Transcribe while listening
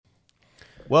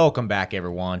Welcome back,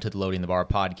 everyone, to the Loading the Bar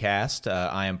podcast.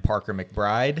 I am Parker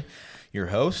McBride, your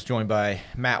host, joined by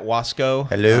Matt Wasco.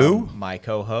 Hello. My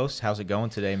co-host. How's it going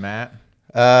today, Matt?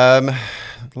 A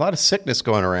lot of sickness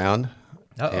going around.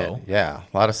 Uh-oh. Yeah,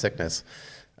 a lot of sickness.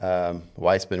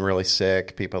 Wife's been really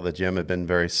sick. People at the gym have been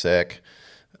very sick.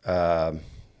 And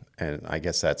I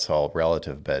guess that's all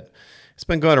relative, but it's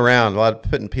been going around. A lot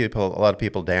of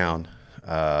people down.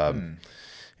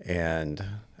 And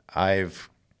I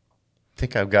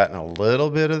think I've gotten a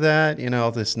little bit of that,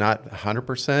 it's not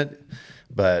 100%,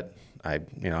 but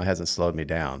it hasn't slowed me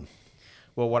down.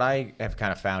 Well, what I have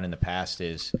kind of found in the past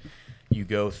is you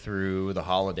go through the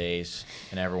holidays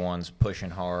and everyone's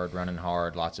pushing hard, running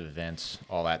hard, lots of events,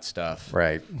 all that stuff.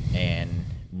 Right. And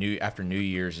after New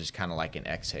Year's is kind of like an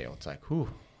exhale. It's like, whew,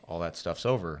 all that stuff's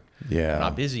over. Yeah. I'm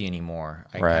not busy anymore.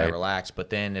 I can kind of relax. But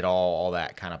then all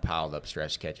that kind of piled up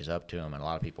stress catches up to them. And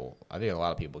I think a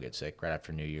lot of people get sick right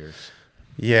after New Year's.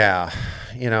 Yeah,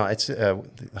 it's the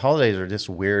holidays are just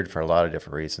weird for a lot of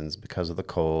different reasons because of the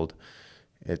cold.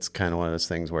 It's kind of one of those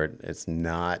things where it's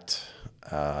not,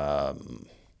 it's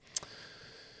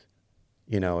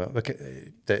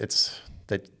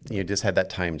that you just had that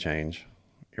time change,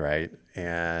 right?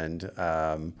 And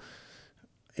and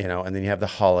then you have the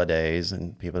holidays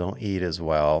and people don't eat as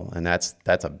well, and that's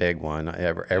a big one.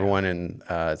 Everyone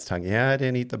it's talking, I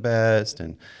didn't eat the best,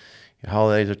 and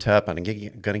holidays are tough. I'm going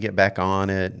to get back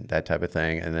on it, that type of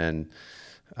thing. And then,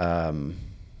 and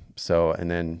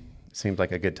then it seems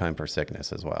like a good time for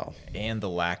sickness as well. And the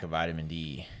lack of vitamin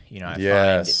D. I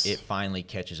find it finally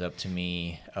catches up to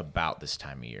me about this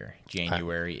time of year,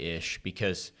 January-ish,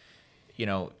 because, you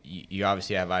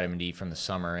obviously have vitamin D from the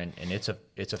summer, and it's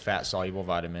a fat-soluble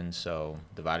vitamin, so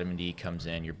the vitamin D comes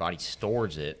in, your body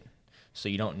stores it, so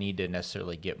you don't need to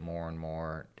necessarily get more and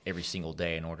more every single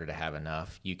day in order to have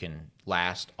enough. You can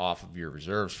last off of your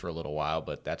reserves for a little while,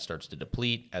 but that starts to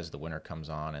deplete as the winter comes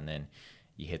on, and then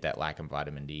you hit that lack of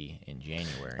vitamin D in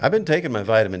January. I've been taking my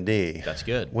vitamin D. That's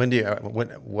good. What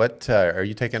are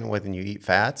you taking it when you eat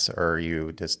fats, or are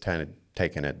you just kind of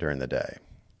taking it during the day?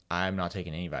 I'm not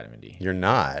taking any vitamin D. You're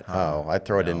not? I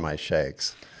throw it in my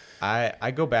shakes. I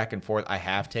go back and forth. I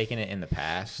have taken it in the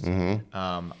past.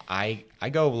 Mm-hmm. I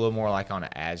go a little more like on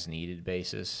an as-needed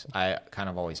basis. I kind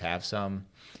of always have some,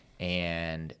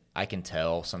 and I can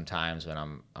tell sometimes when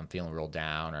I'm feeling real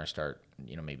down or I start,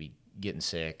 maybe getting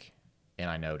sick,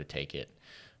 and I know to take it.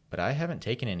 But I haven't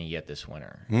taken any yet this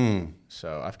winter.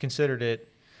 So I've considered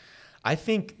it. I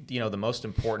think, the most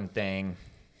important thing,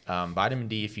 vitamin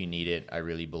D if you need it, I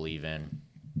really believe in.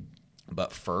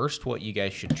 But first, what you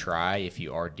guys should try if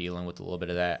you are dealing with a little bit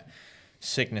of that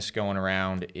sickness going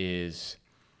around is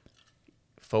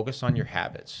focus on your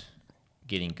habits.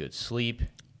 Getting good sleep,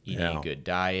 eating a good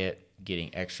diet,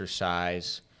 getting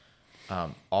exercise.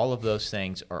 All of those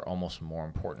things are almost more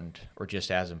important or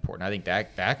just as important. I think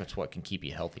that's what can keep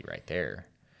you healthy right there.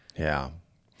 Yeah.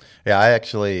 Yeah, I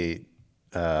actually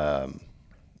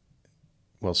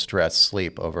will stress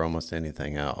sleep over almost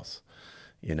anything else.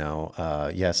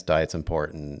 Yes, diet's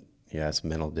important. Yes,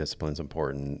 mental discipline's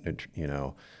important.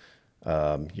 You're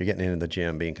getting into the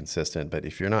gym, being consistent. But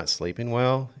if you're not sleeping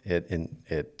well,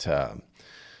 it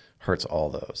hurts all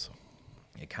those.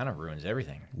 It kind of ruins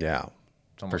everything. Yeah,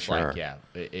 it's almost for sure. Like,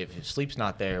 if sleep's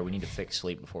not there, we need to fix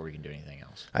sleep before we can do anything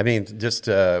else. I mean, just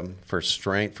for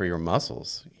strength for your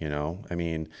muscles.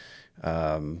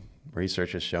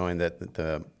 Research is showing that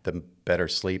the better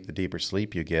sleep, the deeper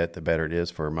sleep you get, the better it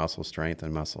is for muscle strength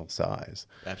and muscle size.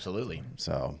 Absolutely.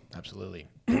 Absolutely.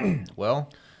 Well,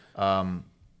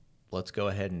 let's go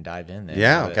ahead and dive in then.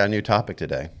 Yeah, I've got a new topic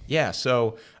today. Yeah,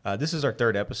 so this is our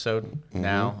third episode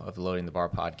now of the Loading the Bar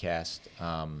podcast.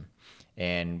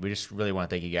 And we just really want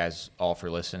to thank you guys all for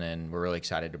listening. We're really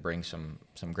excited to bring some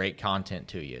great content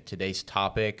to you. Today's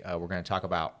topic, we're going to talk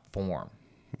about form.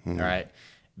 All right?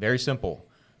 Very simple.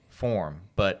 Form,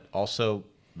 but also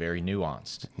very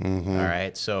nuanced. All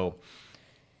right. So,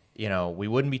 we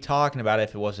wouldn't be talking about it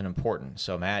if it wasn't important.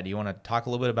 So, Matt, do you want to talk a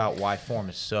little bit about why form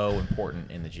is so important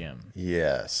in the gym?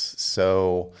 Yes.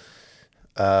 So,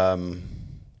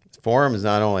 form is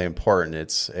not only important,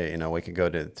 it's, we could go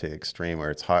to extreme where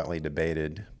it's hotly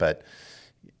debated, but,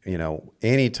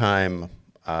 anytime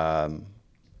I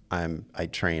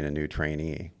train a new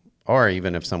trainee, or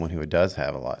even if someone who does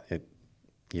have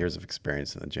years of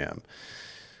experience in the gym,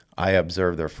 I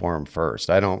observe their form first.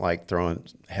 I don't like throwing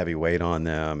heavy weight on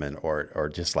them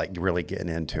or just like really getting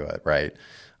into it, right?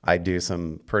 I do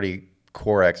some pretty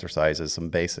core exercises, some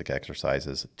basic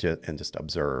exercises, and just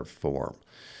observe form.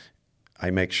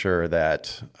 I make sure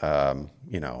that,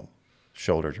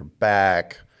 shoulders are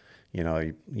back,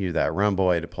 you use that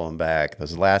rhomboid to pull them back,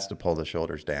 those lats to pull the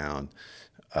shoulders down.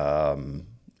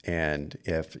 And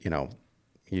if,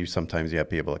 sometimes you have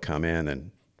people that come in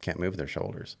and can't move their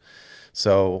shoulders.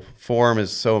 So form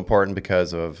is so important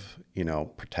because of,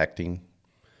 protecting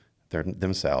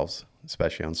themselves,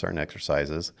 especially on certain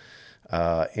exercises,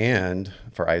 and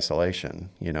for isolation.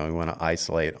 You want to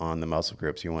isolate on the muscle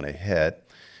groups you want to hit.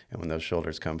 And when those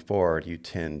shoulders come forward, you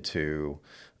tend to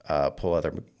pull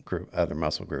other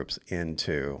muscle groups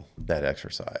into that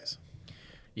exercise.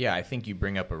 Yeah, I think you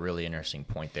bring up a really interesting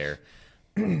point there.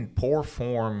 Poor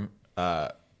form,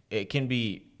 it can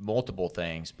be multiple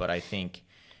things, but I think,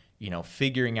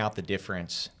 figuring out the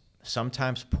difference,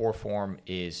 sometimes poor form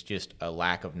is just a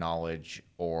lack of knowledge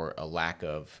or a lack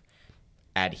of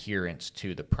adherence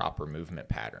to the proper movement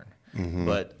pattern. Mm-hmm.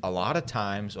 But a lot of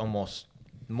times, almost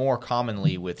more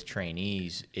commonly with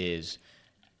trainees, is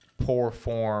poor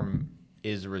form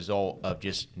is a result of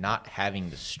just not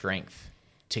having the strength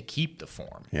to keep the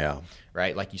form. Yeah.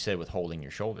 Right? Like you said, with holding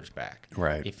your shoulders back.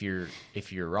 Right. If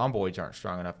your rhomboids aren't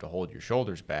strong enough to hold your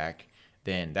shoulders back,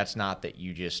 then that's not that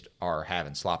you just are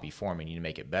having sloppy form and you need to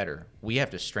make it better. We have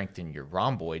to strengthen your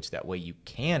rhomboids, that way you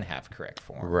can have correct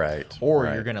form. Right. Or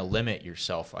right. you're going to limit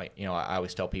yourself. I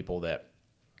always tell people that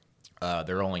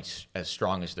they're only as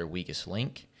strong as their weakest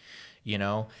link,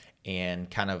 and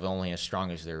kind of only as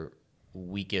strong as their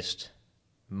weakest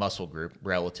muscle group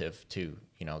relative to,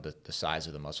 the size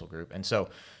of the muscle group. And so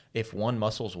if one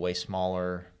muscle's way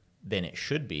smaller than it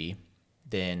should be,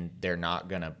 then they're not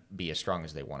going to be as strong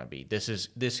as they want to be.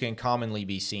 This can commonly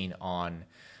be seen on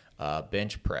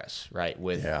bench press, right?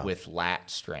 With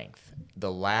lat strength. The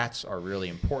lats are really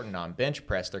important on bench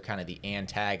press. They're kind of the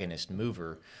antagonist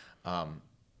mover,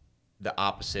 the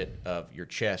opposite of your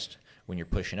chest when you're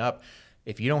pushing up.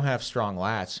 If you don't have strong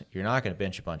lats, you're not going to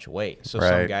bench a bunch of weight. So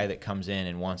some guy that comes in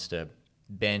and wants to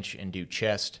bench and do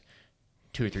chest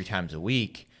 2 or 3 times a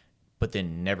week, but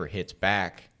then never hits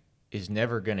back, is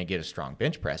never going to get a strong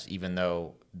bench press, even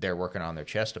though they're working on their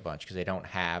chest a bunch, because they don't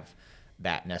have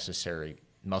that necessary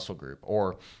muscle group.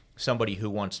 Or somebody who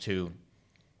wants to,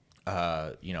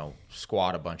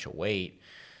 squat a bunch of weight,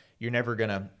 you're never going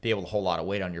to be able to hold a lot of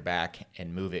weight on your back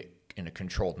and move it in a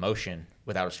controlled motion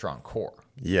without a strong core.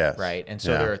 Yes. Right. And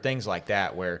so there are things like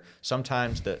that where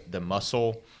sometimes the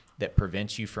muscle that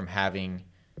prevents you from having,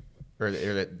 or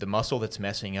the muscle that's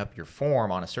messing up your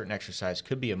form on a certain exercise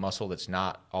could be a muscle that's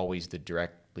not always the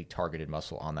directly targeted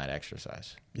muscle on that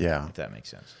exercise. Yeah. If that makes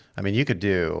sense. I mean, you could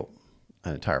do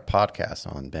an entire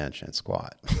podcast on bench and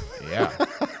squat. Yeah.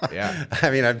 Yeah. I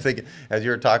mean, I'm thinking, as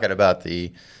you were talking about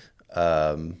the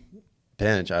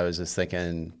bench, I was just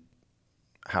thinking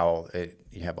how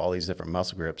you have all these different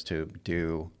muscle groups to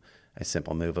do a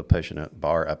simple move of pushing a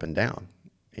bar up and down,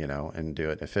 and do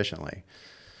it efficiently.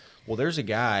 Well, there's a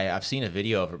guy, I've seen a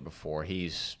video of it before.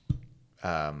 He's,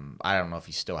 I don't know if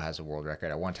he still has a world record.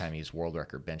 At one time, he was world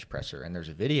record bench presser. And there's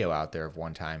a video out there of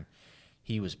one time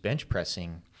he was bench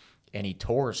pressing and he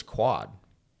tore his quad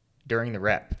during the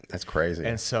rep. That's crazy.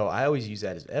 And so I always use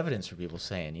that as evidence for people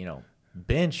saying,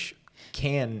 bench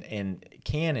can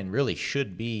and really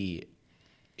should be,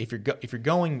 if you're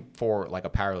going for like a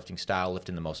powerlifting style,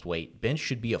 lifting the most weight, bench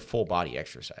should be a full body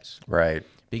exercise. Right.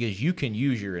 Because you can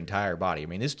use your entire body. I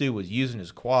mean, this dude was using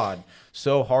his quad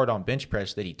so hard on bench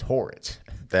press that he tore it.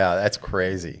 Yeah, that's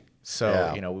crazy.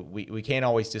 So, we can't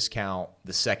always discount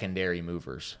the secondary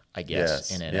movers, I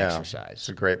guess, in an exercise. It's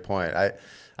a great point.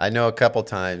 I know a couple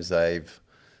times I've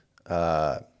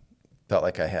felt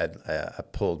like I had a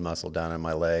pulled muscle down in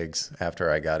my legs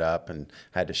after I got up and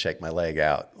had to shake my leg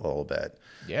out a little bit.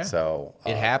 Yeah. So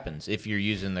it happens if you're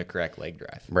using the correct leg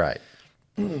drive. Right.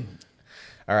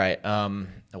 All right. Well,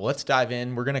 let's dive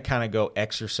in. We're going to kind of go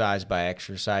exercise by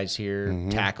exercise here,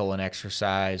 tackle an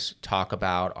exercise, talk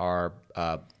about our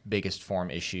biggest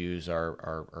form issues,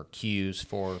 our cues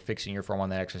for fixing your form on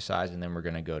that exercise, and then we're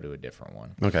going to go to a different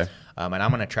one. Okay. And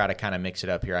I'm going to try to kind of mix it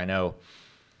up here. I know,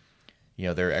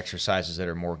 there are exercises that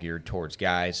are more geared towards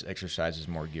guys, exercises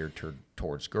more geared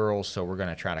towards girls. So we're going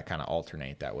to try to kind of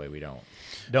alternate that way. We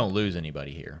don't lose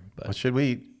anybody here. But well, should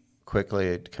we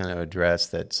quickly kind of address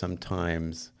that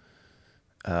sometimes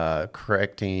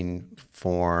correcting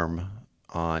form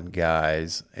on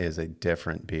guys is a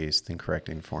different beast than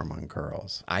correcting form on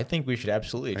girls? I think we should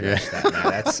absolutely address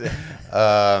that,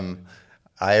 man.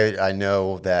 I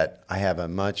know that I have a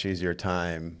much easier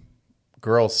time.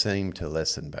 Girls seem to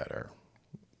listen better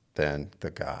than the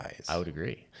guys. I would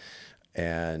agree.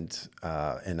 And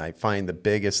I find the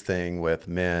biggest thing with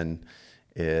men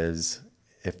is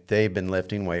if they've been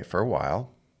lifting weight for a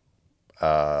while,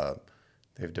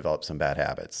 they've developed some bad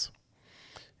habits.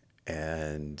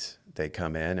 And they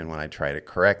come in, and when I try to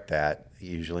correct that, it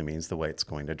usually means the weight's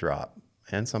going to drop,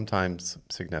 and sometimes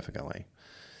significantly,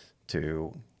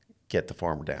 to get the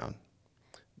form down.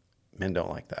 Men don't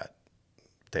like that.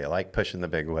 They like pushing the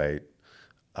big weight,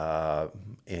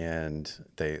 and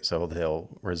they'll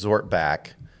resort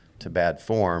back to bad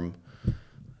form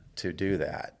to do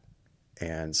that.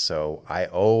 And so I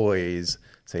always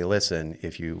say, listen,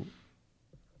 if you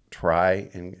try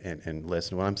and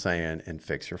listen to what I'm saying and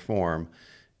fix your form,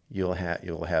 you'll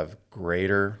have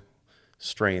greater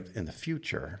strength in the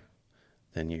future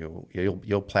than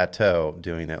you'll plateau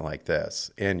doing it like this,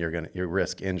 and you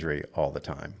risk injury all the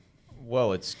time.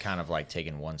 Well, it's kind of like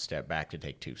taking one step back to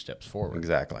take two steps forward.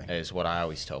 Exactly. Is what I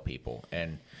always tell people.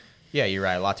 And yeah, you're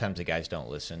right. A lot of times the guys don't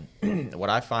listen. What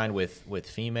I find with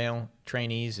female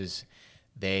trainees is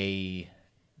they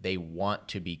want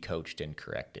to be coached and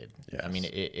corrected. Yes. I mean,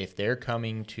 if they're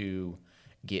coming to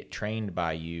get trained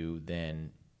by you,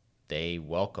 then they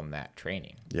welcome that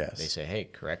training. Yes. They say, hey,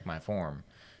 correct my form.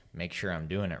 Make sure I'm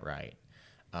doing it right.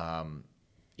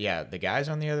 Yeah, the guys,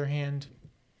 on the other hand,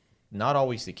 not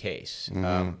always the case.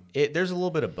 There's a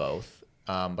little bit of both,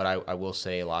 but I will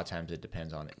say a lot of times it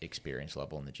depends on experience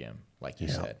level in the gym, like you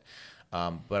said.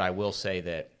 But I will say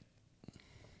that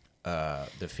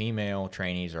the female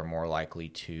trainees are more likely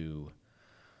to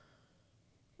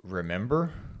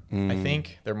remember, I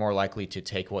think. They're more likely to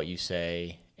take what you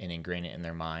say and ingrain it in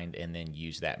their mind and then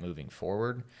use that moving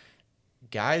forward.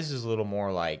 Guys is a little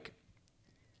more like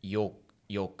you'll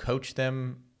coach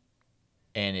them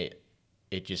and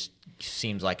it just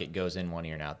seems like it goes in one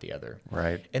ear and out the other.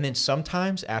 Right. And then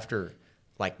sometimes after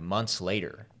like months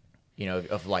later,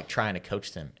 of like trying to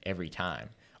coach them every time,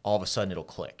 all of a sudden it'll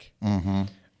click. Mm-hmm.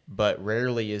 But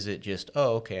rarely is it just,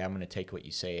 oh, okay, I'm going to take what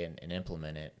you say and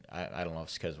implement it. I don't know if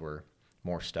it's because we're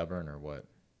more stubborn or what.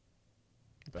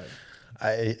 But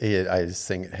I just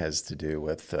think it has to do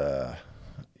with,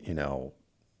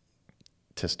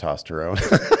 testosterone.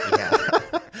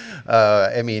 yeah.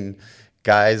 I mean,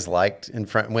 guys liked in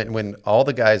front when all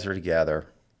the guys are together,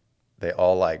 they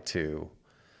all like to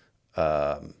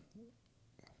kind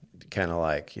of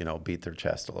like beat their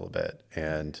chest a little bit,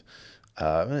 and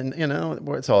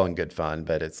it's all in good fun,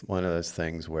 but it's one of those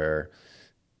things where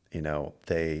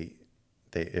it's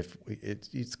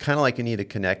kind of like you need to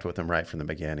connect with them right from the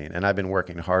beginning, and I've been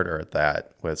working harder at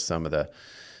that with some of the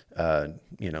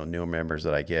new members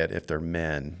that I get. If they're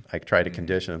men, I try to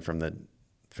condition them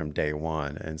from day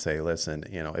one and say, listen,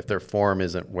 if their form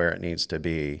isn't where it needs to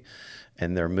be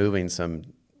and they're moving some,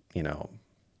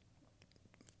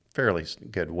 fairly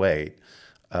good weight,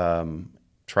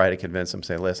 try to convince them,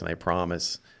 say, listen, I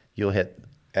promise you'll hit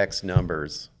X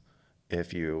numbers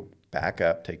if you back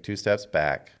up, take 2 steps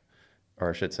back, or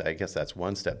I should say, I guess that's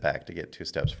 1 step back to get 2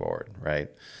 steps forward, right?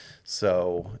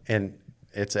 So, and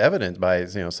it's evident by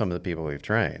some of the people we've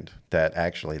trained that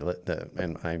actually,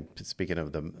 and I'm speaking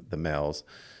of the males,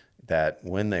 that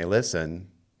when they listen,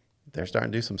 they're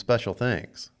starting to do some special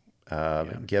things.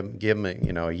 Give them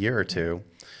a year or two,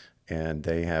 and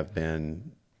they have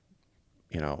been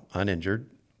uninjured,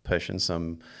 pushing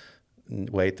some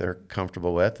weight they're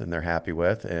comfortable with and they're happy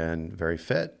with and very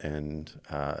fit, and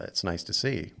it's nice to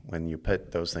see when you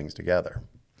put those things together.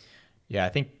 Yeah, I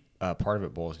think part of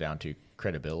it boils down to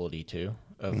credibility too,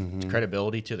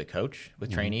 credibility to the coach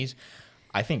with trainees.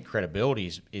 I think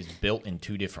credibility is built in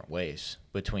 2 different ways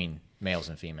between males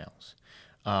and females.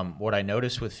 What I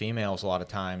notice with females a lot of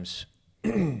times,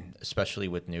 especially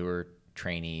with newer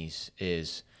trainees,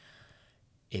 is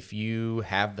if you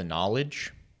have the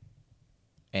knowledge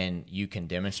and you can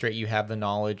demonstrate you have the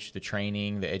knowledge, the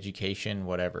training, the education,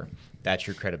 whatever, that's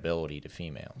your credibility to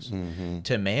females.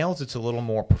 To males, it's a little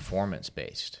more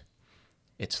performance-based.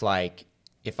 It's like,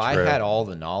 if I had all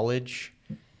the knowledge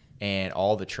and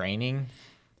all the training,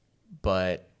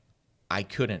 but I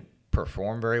couldn't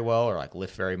perform very well or like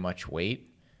lift very much weight,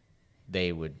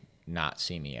 they would not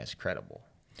see me as credible.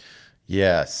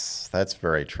 Yes, that's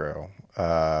very true.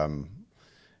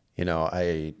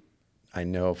 I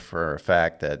know for a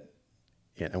fact that,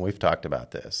 and we've talked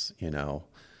about this,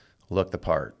 look the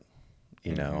part,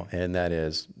 and that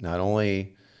is not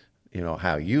only,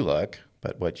 how you look,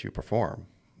 but what you perform,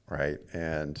 right?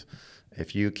 And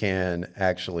if you can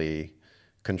actually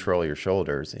control your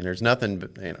shoulders, and there's nothing,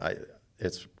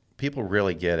 it's people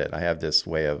really get it. I have this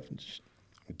way of,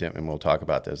 and we'll talk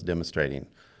about this, demonstrating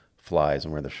flies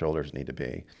and where the shoulders need to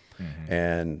be.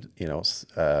 And,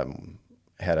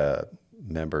 had a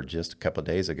member just a couple of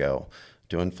days ago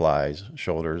doing flies.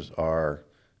 Shoulders are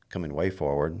coming way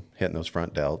forward, hitting those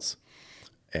front delts.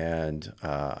 And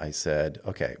I said,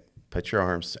 okay, put your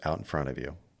arms out in front of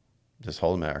you. Just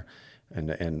hold them there.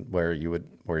 and where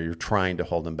you're trying to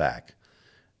hold them back.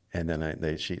 And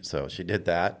then she did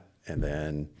that, and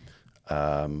then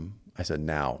I said,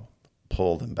 now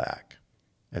pull them back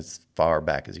as far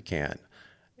back as you can.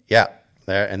 Yeah,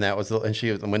 there, and that was when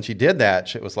she did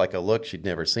that, it was like a look she'd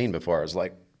never seen before. I was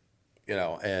like,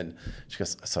 and she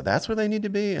goes, so that's where they need to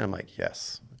be? And I'm like,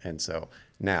 yes. And so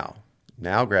now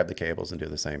grab the cables and do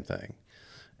the same thing.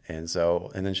 And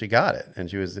then she got it, and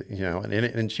she was,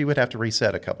 and she would have to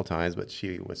reset a couple times, but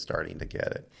she was starting to get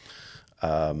it.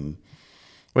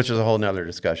 Which is a whole nother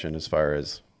discussion as far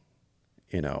as,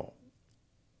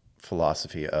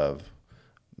 philosophy of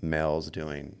males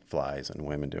doing flies and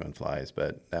women doing flies,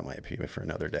 but that might be for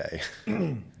another day.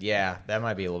 Yeah, that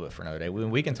might be a little bit for another day.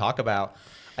 We can talk about,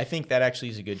 I think that actually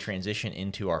is a good transition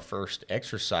into our first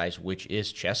exercise, which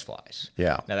is chest flies.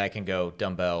 Yeah. Now that can go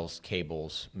dumbbells,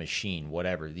 cables, machine,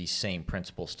 whatever. These same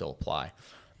principles still apply.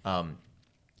 And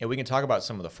we can talk about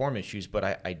some of the form issues, but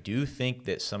I do think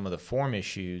that some of the form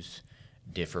issues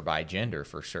differ by gender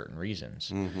for certain reasons.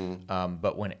 Mm-hmm.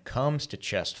 But when it comes to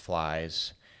chest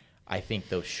flies, I think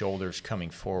those shoulders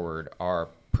coming forward are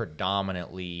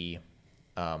predominantly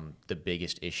the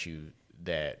biggest issue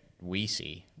that we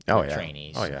see with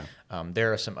trainees. Oh, yeah.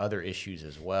 There are some other issues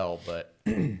as well, but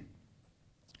the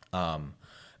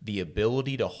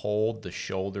ability to hold the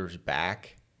shoulders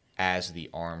back as the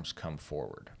arms come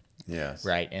forward. Yes.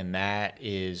 Right. And that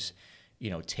is,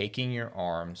 taking your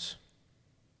arms,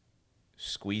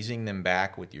 squeezing them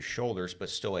back with your shoulders, but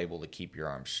still able to keep your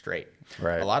arms straight.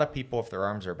 Right. A lot of people, if their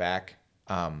arms are back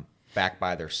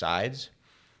by their sides,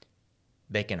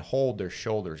 they can hold their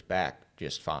shoulders back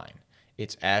just fine.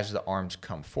 It's as the arms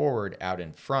come forward out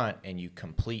in front and you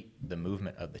complete the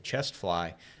movement of the chest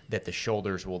fly that the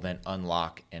shoulders will then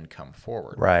unlock and come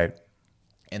forward. Right.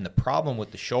 And the problem with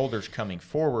the shoulders coming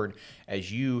forward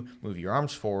as you move your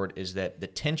arms forward is that the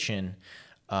tension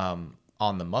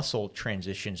on the muscle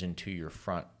transitions into your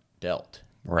front delt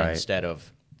instead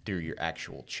of through your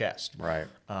actual chest. Right.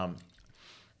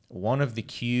 One of the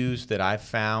cues that I've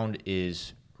found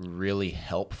is really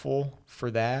helpful for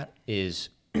that is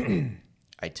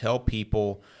I tell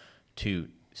people to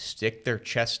stick their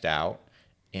chest out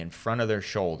in front of their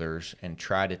shoulders and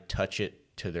try to touch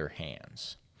it to their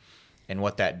hands. And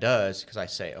what that does, because I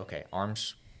say, okay,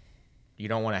 arms, you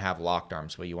don't want to have locked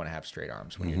arms, but you want to have straight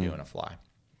arms when you're doing a fly.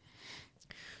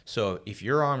 So if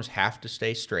your arms have to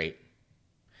stay straight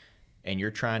and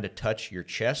you're trying to touch your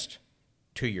chest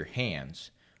to your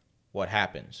hands, what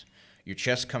happens? Your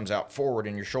chest comes out forward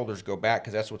and your shoulders go back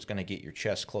because that's what's going to get your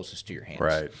chest closest to your hands.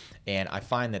 Right. And I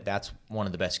find that that's one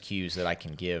of the best cues that I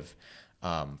can give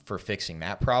for fixing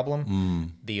that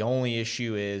problem. The only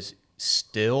issue is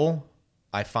still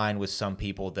I find with some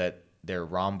people that their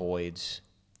rhomboids,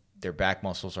 their back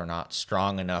muscles are not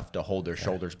strong enough to hold their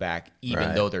shoulders back,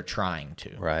 even though they're trying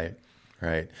to.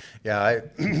 Right. Yeah,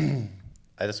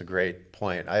 that's a great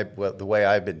point. The way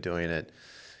I've been doing it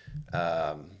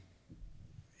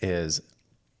is,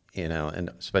 and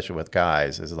especially with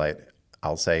guys, is like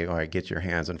I'll say, all right, get your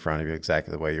hands in front of you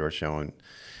exactly the way you were showing.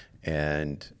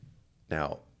 And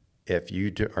now, if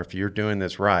you're doing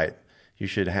this right, you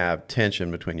should have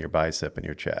tension between your bicep and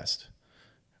your chest.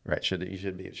 Right, it should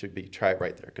be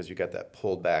right there because you got that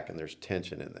pulled back and there's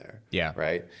tension in there. Yeah.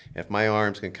 Right. If my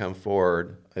arms can come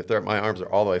forward, my arms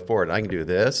are all the way forward, and I can do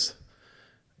this.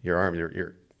 Your arm,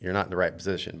 you're not in the right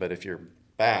position. But if you're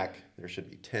back, there should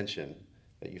be tension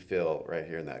that you feel right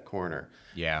here in that corner.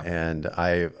 Yeah. And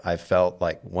I felt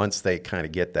like once they kind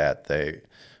of get that,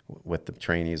 with the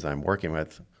trainees I'm working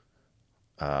with,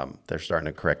 they're starting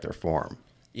to correct their form.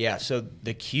 Yeah. So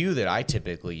the cue that I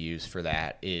typically use for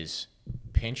that is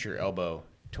pinch your elbow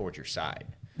towards your side.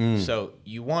 So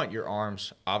you want your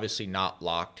arms obviously not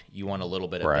locked. You want a little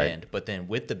bit of bend. But then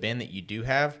with the bend that you do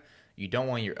have, you don't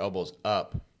want your elbows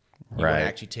up. You want to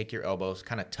actually take your elbows,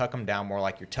 kind of tuck them down more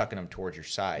like you're tucking them towards your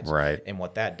sides. Right. And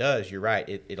what that does, you're right,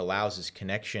 it allows this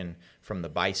connection from the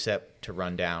bicep to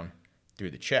run down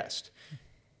through the chest.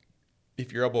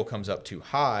 If your elbow comes up too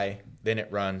high, then it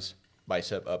runs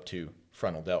bicep up to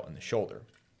frontal delt in the shoulder.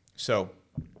 So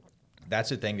that's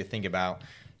the thing to think about.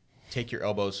 Take your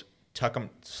elbows, tuck them,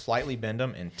 slightly bend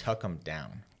them, and tuck them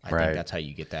down. I think that's how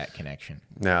you get that connection.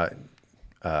 Now,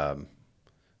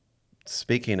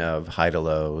 speaking of high to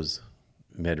lows,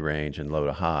 mid-range, and low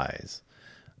to highs,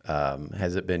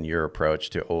 has it been your approach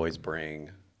to always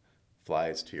bring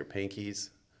flies to your pinkies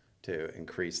to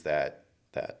increase that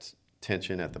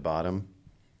tension at the bottom?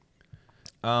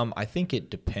 I think it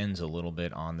depends a little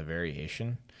bit on the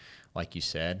variation, like you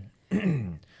said.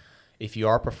 If you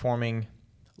are performing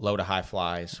low to high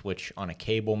flies, which on a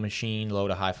cable machine, low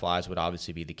to high flies would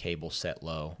obviously be the cable set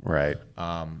low. Right.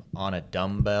 On a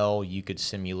dumbbell, you could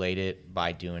simulate it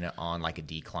by doing it on like a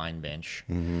decline bench.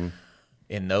 Mm-hmm.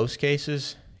 In those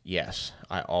cases, yes,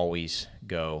 I always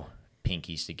go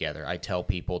pinkies together. I tell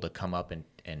people to come up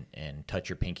and touch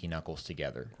your pinky knuckles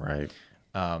together. Right.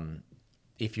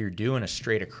 If you're doing a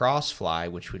straight across fly,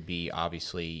 which would be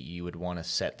obviously you would want to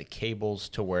set the cables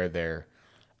to where they're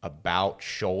about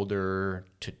shoulder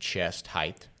to chest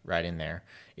height, right in there.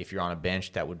 If you're on a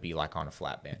bench, that would be like on a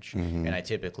flat bench. Mm-hmm. And I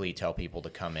typically tell people to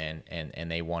come in and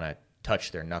they want to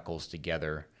touch their knuckles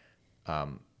together.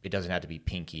 It doesn't have to be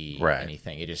pinky or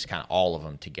anything. It just kind of all of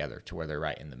them together to where they're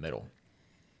right in the middle.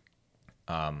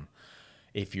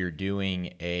 If you're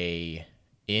doing a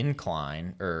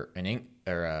incline or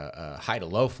a high to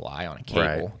low fly on a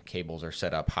cable, cables are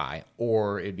set up high,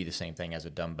 or it'd be the same thing as a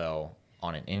dumbbell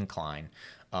on an incline.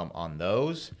 On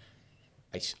those,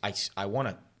 I want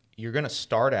to. You're going to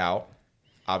start out.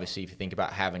 Obviously, if you think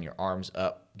about having your arms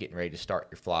up, getting ready to start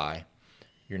your fly,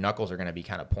 your knuckles are going to be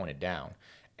kind of pointed down.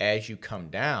 As you come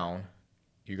down,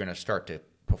 you're going to start to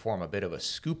perform a bit of a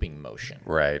scooping motion.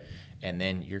 Right. And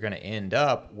then you're going to end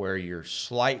up where you're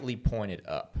slightly pointed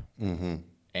up. Mm-hmm.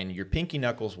 And your pinky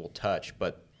knuckles will touch,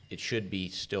 but it should be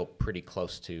still pretty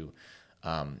close to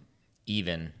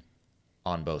even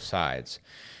on both sides.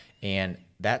 And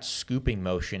that scooping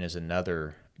motion is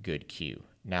another good cue,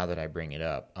 now that I bring it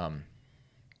up.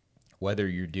 Whether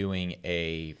you're doing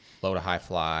a low to high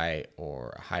fly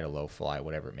or a high to low fly,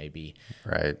 whatever it may be.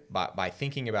 Right. By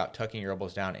thinking about tucking your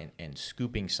elbows down and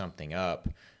scooping something up,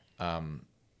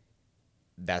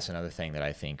 that's another thing that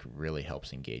I think really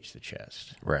helps engage the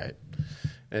chest. Right.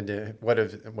 And what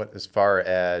as far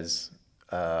as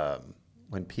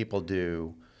when people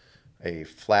do a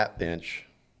flat bench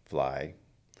fly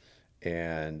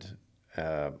and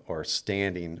or a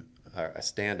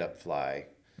stand-up fly,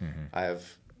 mm-hmm.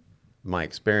 My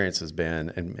experience has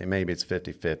been, and maybe it's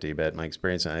 50-50, but my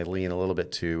experience, I lean a little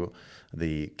bit to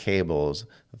the cables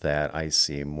that I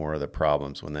see more of the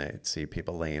problems when I see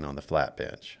people laying on the flat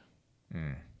bench.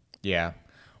 Mm. Yeah.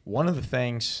 One of the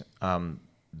things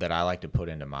that I like to put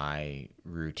into my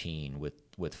routine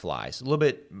with flies, a little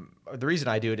bit, the reason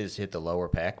I do it is hit the lower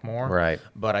pec more. Right.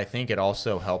 But I think it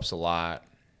also helps a lot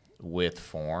with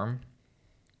form.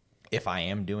 If I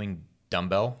am doing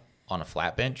dumbbell on a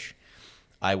flat bench,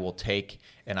 I will take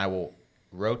and I will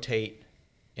rotate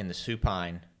in the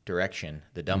supine direction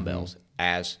the dumbbells mm-hmm.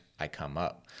 as I come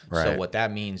up. Right. So what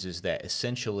that means is that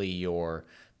essentially your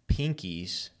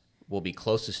pinkies will be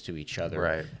closest to each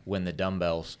other when the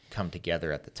dumbbells come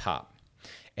together at the top.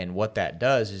 And what that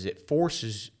does is it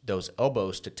forces those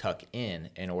elbows to tuck in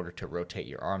order to rotate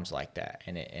your arms like that.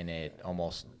 And it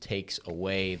almost takes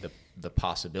away the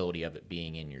possibility of it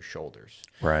being in your shoulders.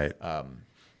 Right.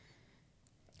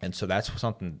 And so that's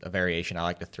a variation I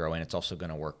like to throw in. It's also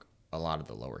going to work a lot of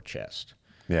the lower chest.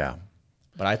 Yeah.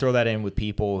 But I throw that in with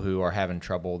people who are having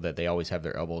trouble that they always have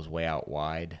their elbows way out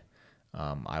wide.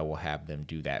 I will have them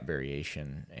do that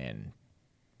variation, and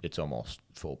it's almost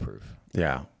foolproof.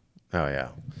 Yeah. Oh, yeah.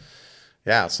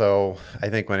 Yeah, so I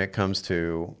think when it comes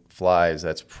to flies,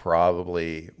 that's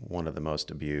probably one of the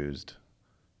most abused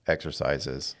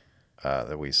exercises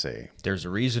that we see. There's a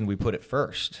reason we put it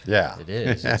first. Yeah. It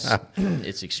is.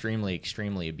 It's extremely,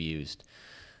 extremely abused.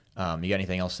 You got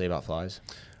anything else to say about flies?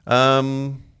 Well,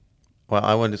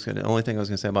 the only thing I was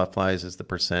going to say about flies is the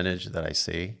percentage that I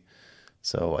see.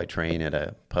 So I train at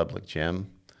a public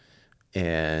gym,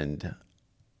 and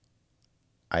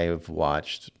I have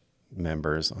watched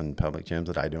members on public gyms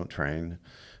that I don't train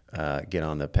get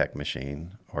on the pec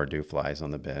machine or do flies on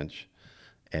the bench,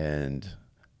 and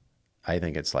I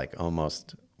think it's like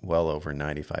almost well over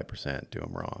 95% do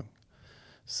them wrong.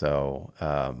 So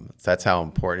that's how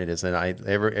important it is. And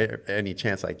any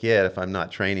chance I get, if I'm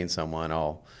not training someone,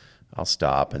 I'll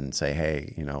stop and say,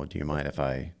 hey, do you mind if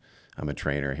I'm a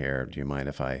trainer here. Do you mind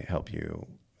if I help you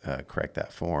correct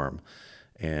that form?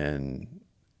 And,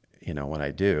 when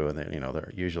I do,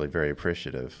 they're usually very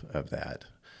appreciative of that.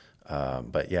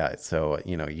 But yeah, so,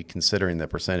 you considering the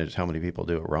percentage, how many people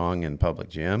do it wrong in public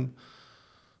gym,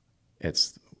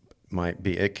 it's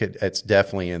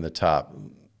definitely in the top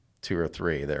 2 or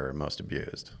 3 that are most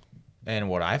abused. And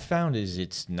what I found is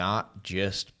it's not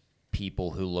just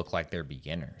people who look like they're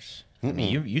beginners. I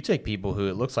mean, you take people who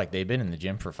it looks like they've been in the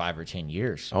gym for 5 or 10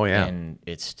 years. Oh, yeah. And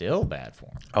it's still bad for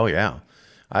them. Oh, yeah.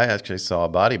 I actually saw a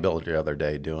bodybuilder the other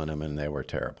day doing them, and they were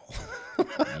terrible.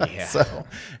 Yeah. So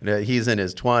he's in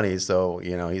his 20s, so,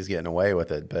 he's getting away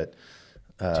with it. But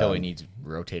until he needs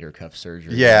rotator cuff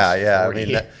surgery. Yeah. I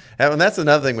mean, and that's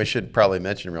another thing we should probably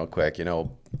mention real quick.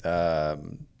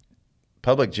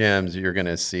 public gyms, you're going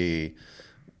to see,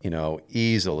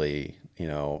 easily,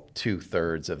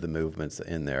 2/3 of the movements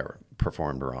in there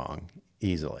performed wrong,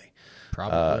 easily.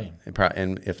 Probably.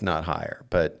 And if not higher.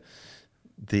 But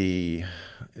a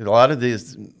lot of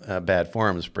these bad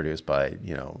forms produced by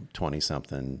 20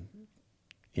 something,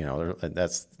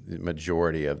 that's the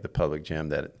majority of the public gym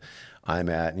that I'm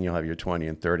at, and you'll have your 20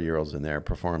 and 30-year-olds in there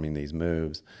performing these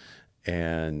moves,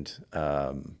 and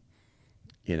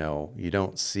you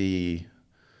don't see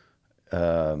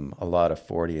a lot of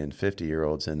 40 and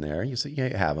 50-year-olds in there. You see, you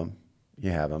have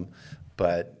them,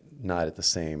 but not at the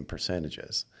same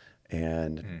percentages.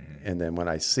 And then what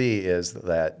I see is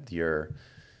that a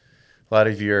lot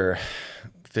of your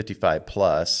 55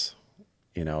 plus,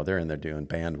 they're in there doing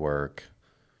band work,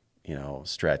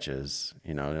 stretches,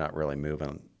 they're not really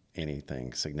moving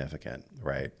anything significant,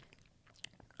 right?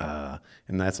 And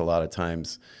that's a lot of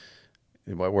times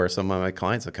where some of my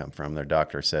clients have come from. Their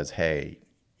doctor says, hey,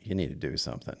 you need to do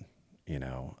something,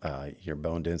 your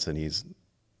bone density's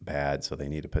bad, so they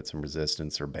need to put some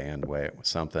resistance or band weight with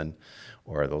something,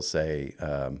 or they'll say,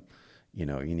 you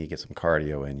need to get some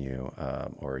cardio in you,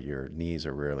 or your knees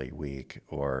are really weak,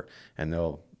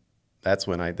 that's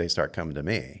when they start coming to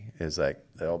me, is like,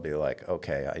 they'll be like,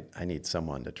 okay, I need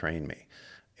someone to train me.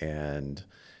 And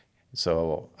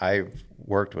so I've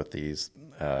worked with these,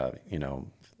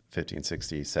 15,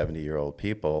 60, 70-year-old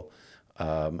people.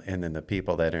 And then the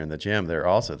people that are in the gym, they're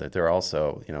also,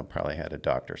 probably had a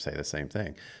doctor say the same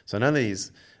thing. So a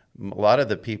lot of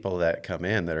the people that come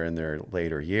in that are in their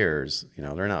later years,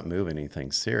 they're not moving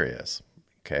anything serious,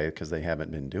 okay, because they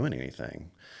haven't been doing anything.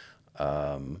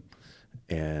 But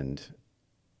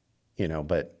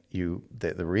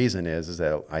the reason is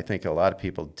that I think a lot of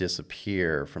people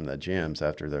disappear from the gyms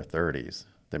after their 30s,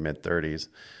 their mid-30s,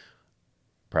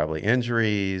 probably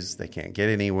injuries, they can't get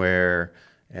anywhere.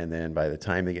 And then by the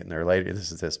time they get in their later, this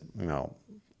is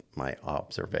my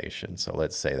observation. So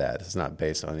let's say that it's not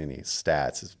based on any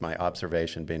stats. It's my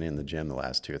observation being in the gym the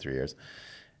last 2 or 3 years,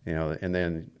 and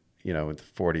then, with the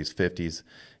 40s, 50s,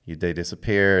 they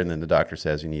disappear. And then the doctor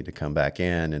says you need to come back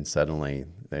in, and suddenly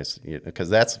because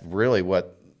that's really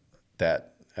what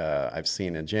I've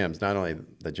seen in gyms, not only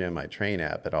the gym I train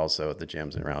at, but also at the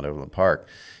gyms around Overland Park.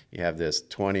 You have this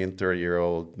 20 and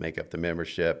 30-year-old make up the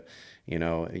membership.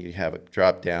 You have it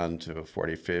drop down to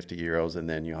 40, 50-year-olds, and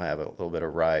then you'll have a little bit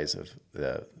of rise of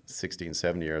the 60 and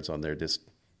 70-year-olds on there just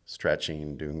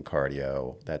stretching, doing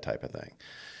cardio, that type of thing.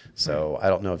 So I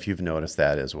don't know if you've noticed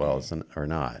that as well or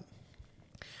not.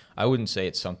 I wouldn't say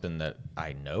it's something that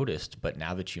I noticed, but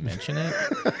now that you mention it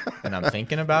and I'm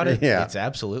thinking about it, it's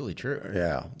absolutely true.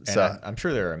 Yeah. And so I'm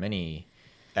sure there are many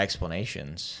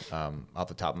explanations. Off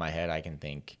the top of my head, I can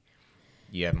think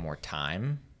you have more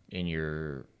time as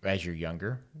you're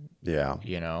younger. Yeah.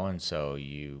 And so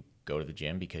you go to the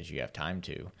gym because you have time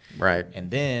to. Right. And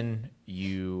then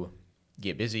you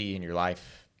get busy in your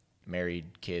life,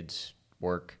 married, kids,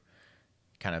 work,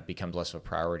 kind of becomes less of a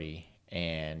priority.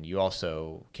 And you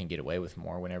also can get away with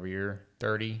more whenever you're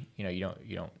 30. You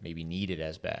don't maybe need it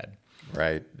as bad.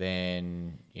 Right.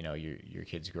 Then, your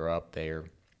kids grow up,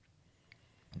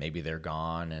 maybe they're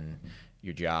gone, and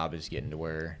your job is getting to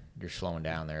where you're slowing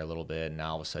down there a little bit, and now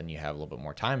all of a sudden you have a little bit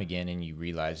more time again, and you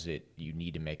realize that you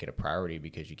need to make it a priority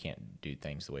because you can't do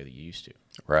things the way that you used to.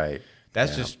 Right.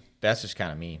 That's just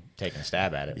kind of me taking a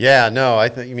stab at it. Yeah. No, I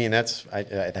think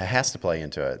it has to play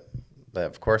into it.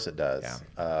 Of course it does.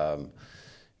 Yeah.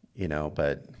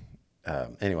 But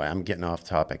anyway, I'm getting off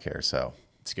topic here, so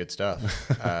it's good stuff.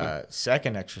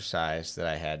 Second exercise that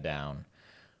I had down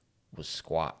was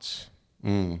squats.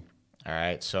 All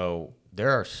right, so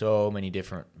there are so many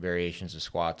different variations of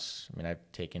squats. I mean,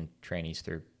 I've taken trainees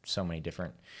through so many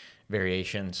different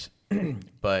variations,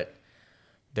 but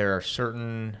there are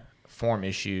certain form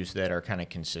issues that are kind of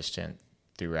consistent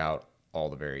throughout all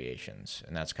the variations,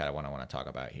 and that's kind of what I want to talk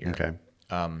about here. Okay.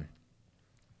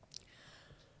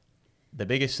 The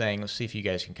biggest thing, let's see if you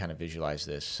guys can kind of visualize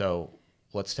this. So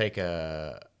let's take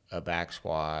a back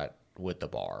squat with the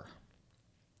bar,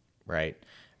 right?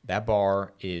 That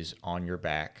bar is on your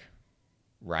back,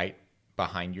 right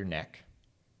behind your neck,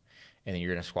 and then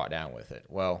you're going to squat down with it.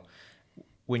 Well,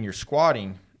 when you're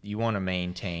squatting, you want to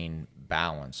maintain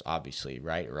balance, obviously,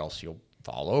 right? Or else you'll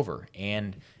fall over.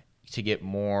 And to get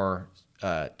more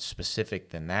specific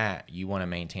than that, you want to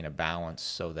maintain a balance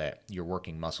so that you're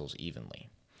working muscles evenly.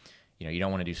 You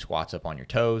don't want to do squats up on your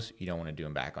toes. You don't want to do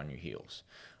them back on your heels.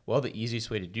 Well, the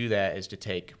easiest way to do that is to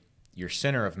take your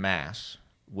center of mass,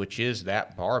 which is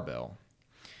that barbell,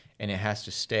 and it has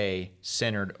to stay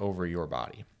centered over your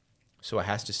body. So it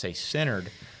has to stay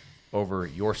centered over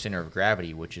your center of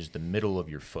gravity, which is the middle of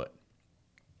your foot.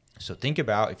 So think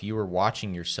about if you were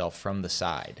watching yourself from the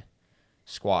side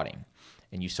squatting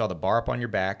and you saw the bar up on your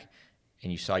back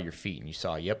and you saw your feet and you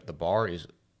saw, yep, the bar is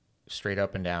straight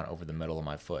up and down over the middle of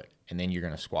my foot. And then you're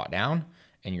going to squat down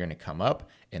and you're going to come up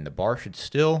and the bar should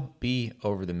still be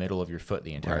over the middle of your foot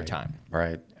the entire time.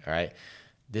 Right. All right.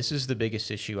 This is the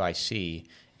biggest issue I see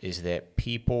is that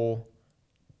people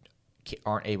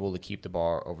aren't able to keep the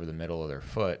bar over the middle of their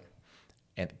foot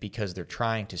and because they're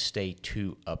trying to stay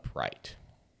too upright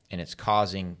and it's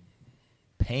causing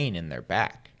pain in their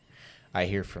back. I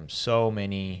hear from so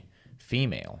many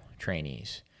female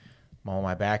trainees, well,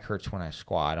 my back hurts when I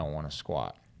squat. I don't want to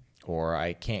squat. Or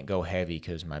I can't go heavy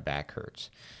because my back hurts.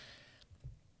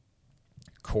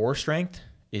 Core strength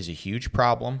is a huge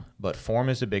problem, but form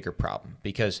is a bigger problem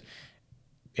because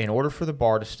in order for the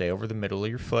bar to stay over the middle of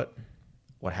your foot,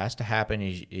 what has to happen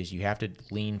is you have to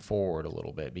lean forward a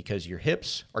little bit because your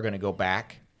hips are going to go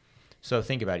back. So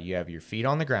think about it. You have your feet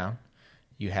on the ground.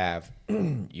 You have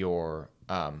your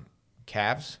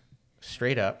calves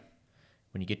straight up.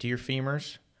 When you get to your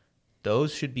femurs,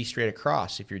 those should be straight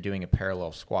across if you're doing a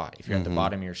parallel squat, if you're at the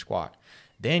bottom of your squat.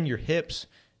 Then your hips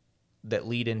that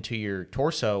lead into your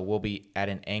torso will be at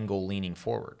an angle leaning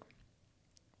forward,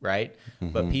 right?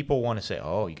 But people want to say,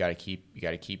 oh, you got to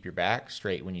keep your back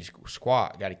straight when you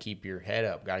squat, got to keep your head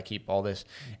up, got to keep all this.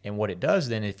 And what it does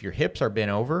then, if your hips are bent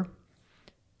over,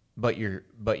 but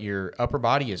your upper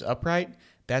body is upright,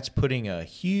 that's putting a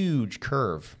huge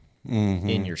curve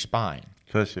in your spine.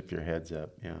 Especially if your head's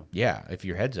up, yeah. Yeah, if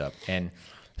your head's up. And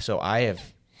so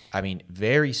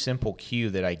very simple cue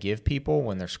that I give people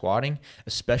when they're squatting,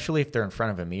 especially if they're in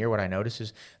front of a mirror, what I notice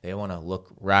is they want to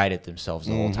look right at themselves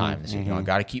the whole time. They say, I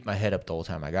got to keep my head up the whole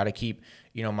time. I got to keep,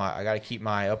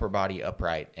 my upper body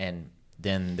upright. And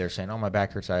then they're saying, oh, my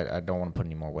back hurts. I don't want to put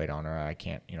any more weight on, or I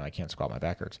can't squat. My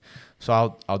back hurts.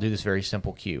 So I'll do this very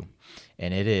simple cue.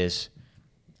 And it is,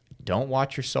 don't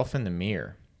watch yourself in the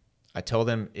mirror. I tell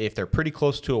them if they're pretty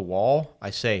close to a wall, I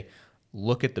say,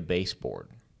 look at the baseboard.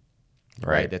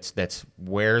 Right? That's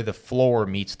where the floor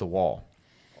meets the wall.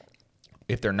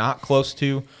 If they're not close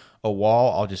to a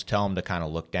wall, I'll just tell them to kind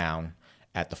of look down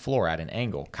at the floor at an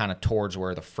angle, kind of towards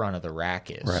where the front of the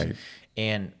rack is. Right.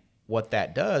 And what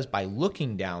that does, by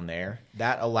looking down there,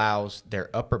 that allows their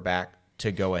upper back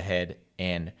to go ahead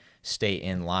and stay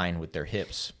in line with their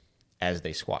hips as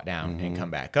they squat down and come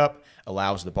back up,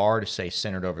 allows the bar to stay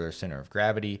centered over their center of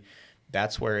gravity.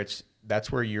 That's where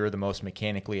you're the most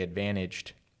mechanically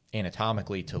advantaged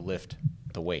anatomically to lift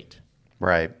the weight.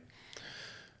 Right.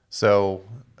 So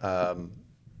the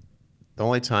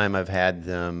only time I've had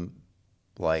them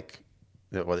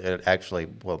it actually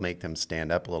will make them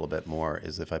stand up a little bit more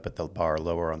is if I put the bar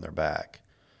lower on their back.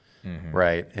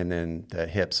 Right. And then the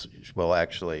hips will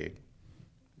actually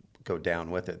go down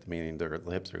with it, meaning their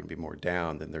hips are going to be more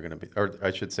down than they're going to be, or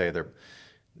I should say their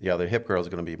hip curl is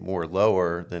going to be more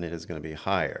lower than it is going to be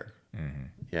higher.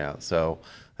 Yeah, so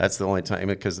that's the only time,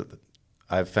 because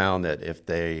I've found that if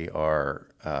they are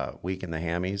weak in the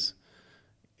hammies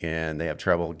and they have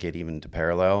trouble getting even to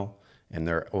parallel and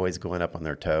they're always going up on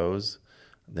their toes,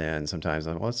 then sometimes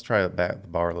let's try the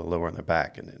bar a little lower on their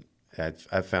back. And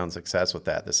I've found success with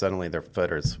that suddenly their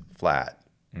foot is flat.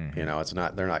 They're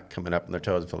not coming up on their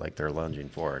toes and feel like they're lunging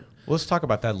forward. Well, let's talk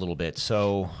about that a little bit.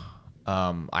 So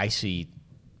I see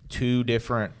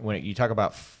when you talk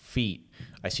about feet,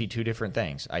 I see two different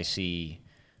things. I see,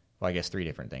 three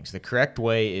different things. The correct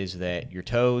way is that your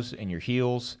toes and your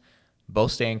heels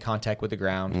both stay in contact with the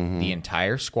ground the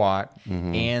entire squat,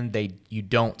 and you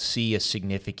don't see a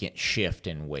significant shift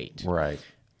in weight. Right.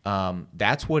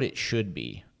 That's what it should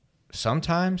be.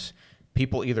 Sometimes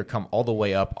people either come all the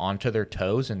way up onto their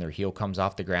toes and their heel comes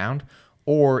off the ground,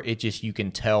 or you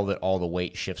can tell that all the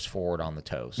weight shifts forward on the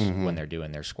toes when they're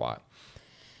doing their squat.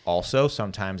 Also,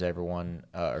 sometimes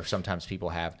sometimes people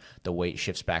have the weight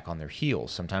shifts back on their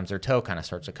heels. Sometimes their toe kind of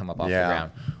starts to come up off the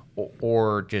ground,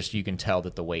 or just you can tell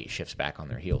that the weight shifts back on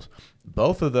their heels.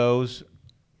 Both of those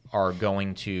are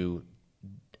going to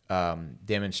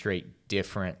demonstrate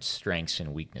different strengths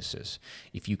and weaknesses.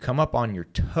 If you come up on your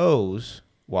toes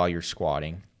while you're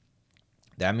squatting,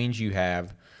 that means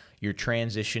you're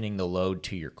transitioning the load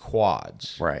to your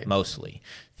quads, right? Mostly.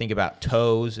 Think about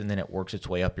toes, and then it works its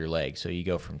way up your legs. So you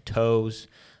go from toes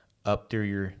up through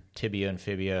your tibia and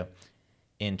fibia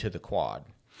into the quad.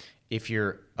 If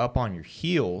you're up on your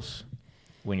heels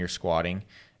when you're squatting,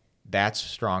 that's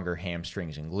stronger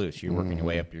hamstrings and glutes. You're working your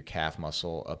way up your calf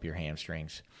muscle, up your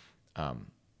hamstrings,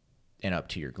 and up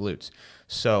to your glutes.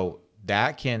 So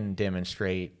that can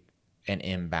demonstrate an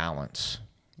imbalance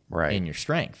in your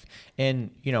strength. And,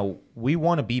 we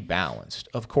want to be balanced.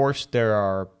 Of course, there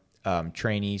are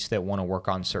trainees that want to work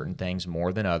on certain things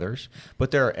more than others,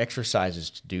 but there are exercises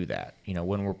to do that.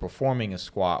 When we're performing a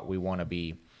squat, we want to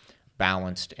be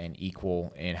balanced and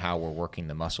equal in how we're working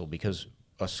the muscle, because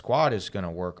a squat is going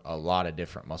to work a lot of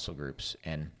different muscle groups.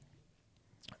 And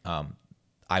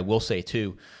I will say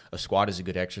too, a squat is a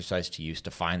good exercise to use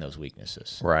to find those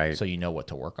weaknesses. Right. So you know what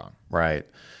to work on. Right.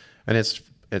 And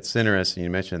it's interesting you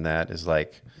mentioned that, is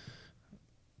like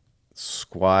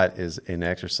squat is an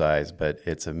exercise, but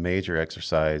it's a major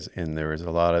exercise, and there is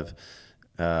a lot of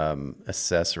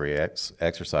accessory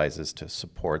exercises to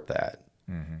support that.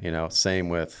 Same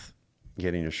with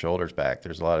getting your shoulders back.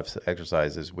 There's a lot of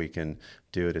exercises we can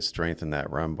do to strengthen that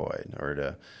rhomboid, or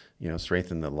to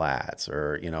strengthen the lats,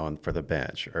 or and for the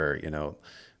bench, or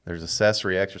there's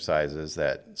accessory exercises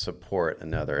that support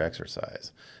another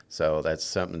exercise. So that's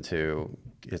something to.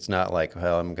 It's not like,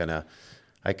 well, I'm gonna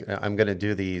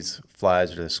do these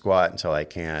flies or the squat until I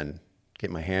can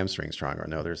get my hamstring stronger.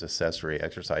 No, there's accessory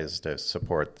exercises to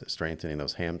support the strengthening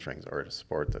those hamstrings, or to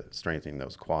support the strengthening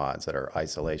those quads, that are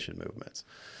isolation movements.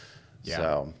 Yeah.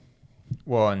 So,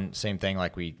 well, and same thing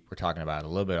like we were talking about a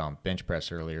little bit on bench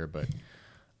press earlier, but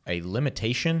a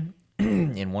limitation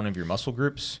in one of your muscle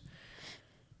groups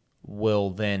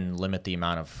will then limit the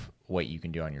amount of weight you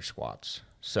can do on your squats.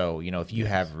 So, if you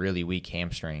have really weak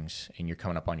hamstrings and you're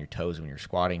coming up on your toes when you're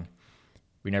squatting,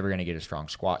 you're never going to get a strong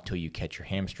squat till you catch your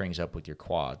hamstrings up with your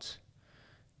quads,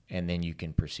 and then you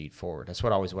can proceed forward. That's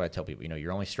what I tell people.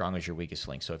 You're only strong as your weakest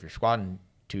link. So if you're squatting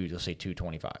let's say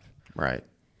 225. right.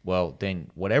 Well,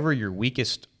 then whatever your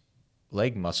weakest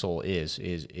leg muscle is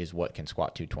what can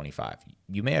squat 225.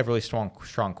 You may have really strong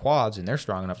quads, and they're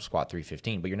strong enough to squat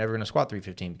 315, but you're never going to squat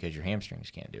 315 because your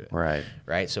hamstrings can't do it.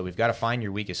 Right. So we've got to find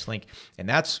your weakest link, and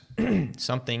that's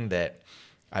something that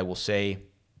I will say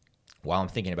while I'm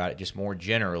thinking about it just more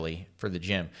generally for the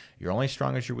gym. You're only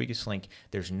strong as your weakest link.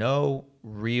 There's no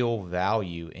real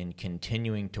value in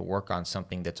continuing to work on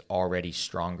something that's already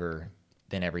stronger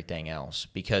than everything else,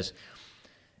 because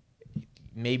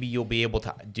maybe you'll be able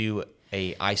to do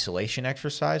a isolation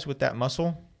exercise with that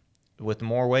muscle with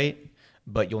more weight,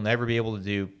 but you'll never be able to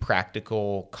do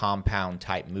practical compound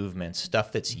type movements,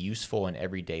 stuff that's useful in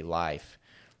everyday life,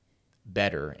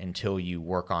 better until you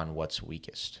work on what's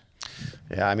weakest.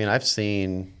 Yeah, I mean, I've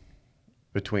seen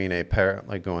between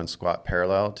like going squat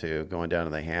parallel to going down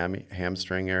to the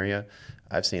hamstring area,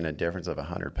 I've seen a difference of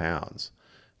 100 pounds,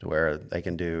 to where they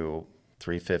can do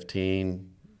 315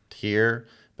 here,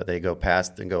 but they go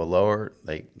past and go lower,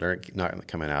 they're not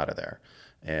coming out of there.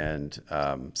 And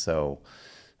I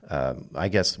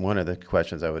guess one of the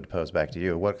questions I would pose back to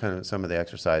you, what kind of some of the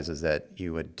exercises that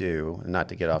you would do, not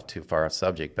to get off too far off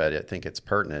subject, but I think it's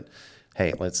pertinent.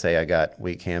 Hey, let's say I got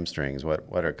weak hamstrings. What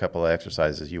are a couple of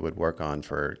exercises you would work on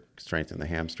for strengthening the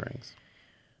hamstrings?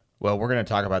 Well, we're going to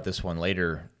talk about this one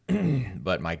later,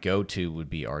 but my go-to would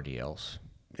be RDLs.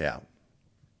 Yeah.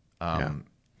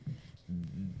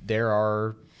 There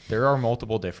are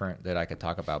multiple different that I could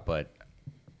talk about, but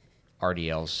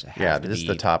RDLs have to this be is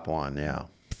the top one. Yeah.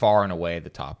 far and away the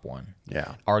top one.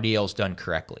 Yeah. RDLs done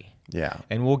correctly. Yeah.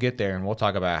 And we'll get there, and we'll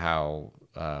talk about how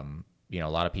a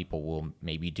lot of people will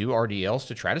maybe do RDLs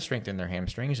to try to strengthen their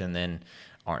hamstrings and then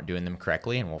aren't doing them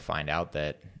correctly, and we'll find out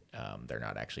that they're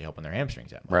not actually helping their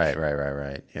hamstrings that much.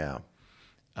 Right. Yeah.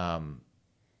 Got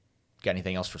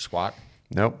anything else for squat?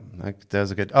 Nope. That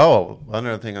was a good. Oh, one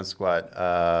other thing on squat.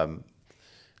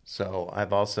 So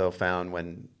I've also found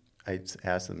when I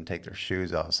ask them to take their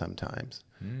shoes off sometimes,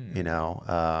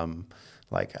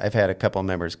 like I've had a couple of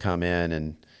members come in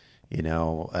and,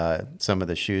 some of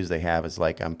the shoes they have is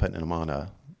like I'm putting them on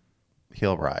a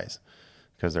heel rise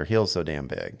because their heel's so damn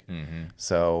big. Mm-hmm.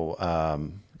 So,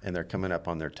 and they're coming up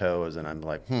on their toes, and I'm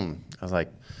like, I was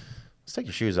like, let's take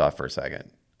your shoes off for a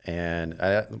second.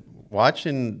 And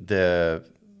watching the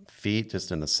feet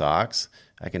just in the socks,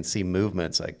 I can see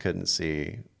movements I couldn't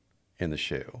see in the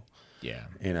shoe.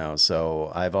 Yeah.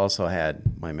 So I've also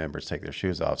had my members take their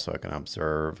shoes off so I can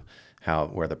observe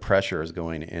where the pressure is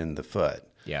going in the foot.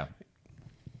 Yeah.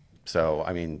 So,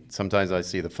 I mean, sometimes I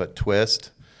see the foot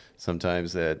twist,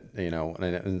 sometimes that,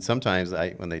 and sometimes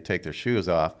when they take their shoes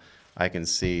off, I can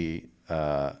see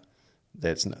that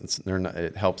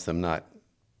it helps them not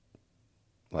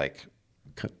like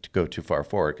to go too far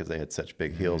forward because they had such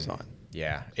big heels on.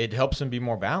 Yeah, it helps them be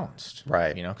more balanced.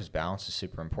 Right. Because balance is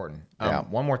super important. Yeah.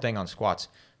 One more thing on squats,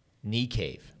 knee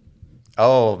cave.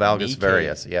 Oh, valgus Knee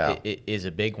varius, cave yeah. It is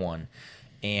a big one.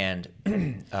 And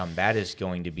that is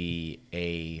going to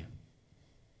be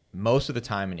most of the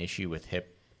time an issue with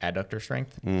hip adductor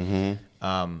strength.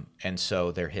 Mm-hmm. And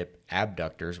so their hip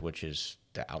abductors, which is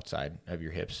the outside of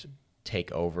your hips,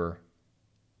 take over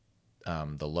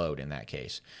the load in that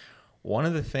case. One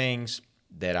of the things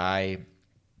that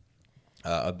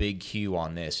a big cue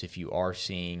on this, if you are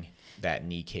seeing that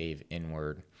knee cave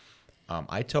inward,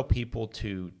 I tell people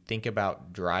to think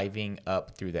about driving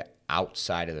up through the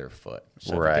outside of their foot.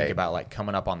 So if you think about like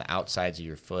coming up on the outsides of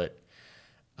your foot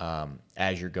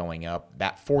as you're going up,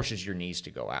 that forces your knees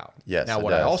to go out. Yes. Now,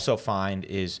 what I also find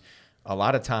is a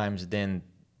lot of times then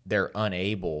they're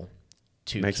unable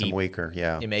to makes them weaker.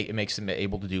 Yeah. It makes them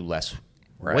able to do less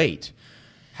weight.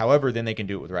 However, then they can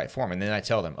do it with the right form. And then I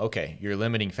tell them, okay, your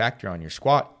limiting factor on your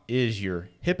squat is your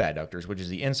hip adductors, which is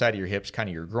the inside of your hips, kind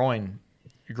of your groin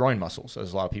muscles,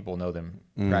 as a lot of people know them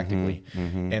practically.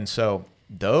 And so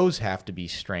those have to be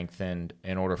strengthened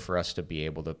in order for us to be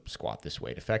able to squat this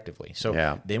weight effectively.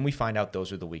 So then we find out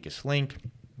those are the weakest link.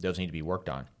 Those need to be worked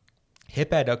on.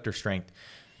 Hip adductor strength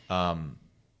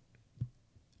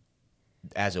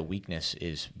as a weakness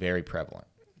is very prevalent.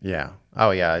 Yeah.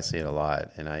 Oh, yeah, I see it a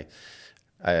lot. And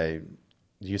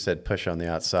you said push on the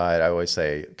outside. I always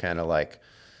say kind of like,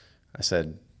 I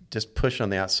said, just push on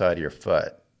the outside of your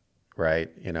foot, right?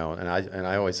 You know, and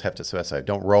I always have to specify,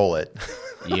 don't roll it.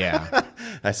 Yeah.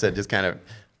 I said, just kind of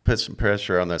put some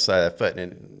pressure on the side of the foot,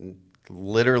 and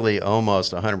literally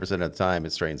almost 100% of the time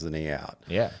it straightens the knee out.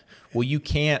 Yeah. Well, you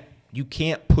can't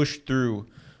push through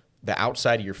the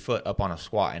outside of your foot up on a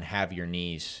squat and have your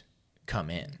knees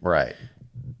come in. Right.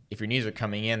 If your knees are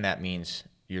coming in, that means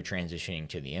you're transitioning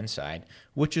to the inside,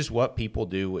 which is what people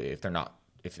do if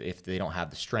they don't have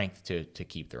the strength to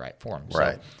keep the right form.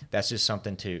 So that's just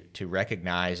something to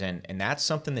recognize, and that's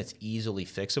something that's easily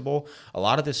fixable. A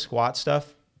lot of this squat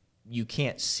stuff you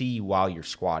can't see while you're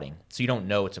squatting, so you don't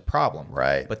know it's a problem.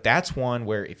 Right. But that's one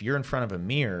where if you're in front of a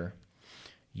mirror,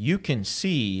 you can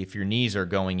see if your knees are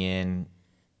going in,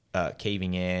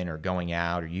 caving in or going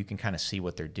out, or you can kind of see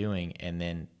what they're doing, and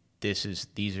then these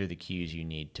are the cues you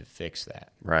need to fix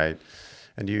that. Right.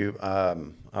 And you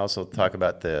also talk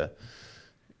about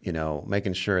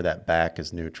making sure that back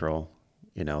is neutral,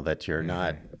 that you're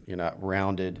not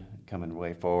rounded coming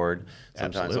way forward.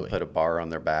 Sometimes they'll put a bar on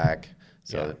their back,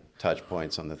 so touch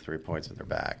points on the 3 points of their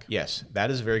back. Yes, that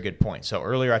is a very good point. So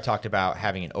earlier I talked about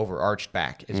having an overarched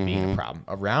back as being a problem.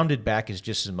 A rounded back is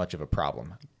just as much of a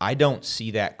problem. I don't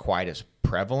see that quite as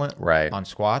prevalent on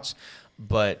squats,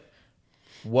 but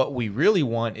what we really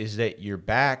want is that your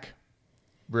back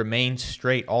remains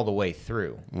straight all the way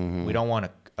through. We don't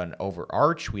want an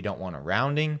overarch. We don't want a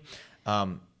rounding.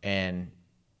 And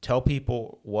tell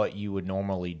people what you would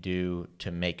normally do to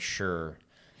make sure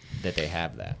that they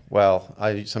have that. Well,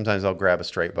 sometimes I'll grab a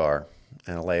straight bar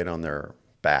and I'll lay it on their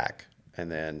back,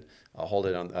 and then I'll hold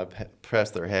it on,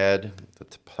 press their head, the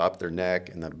top of their neck,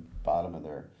 and the bottom of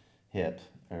their hip,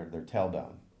 or their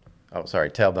tailbone. Oh, sorry,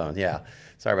 tailbone. Yeah,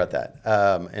 sorry about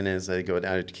that. And as they go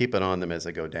down, keep it on them as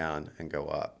they go down and go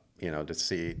up. To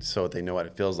see, so they know what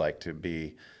it feels like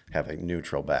to have a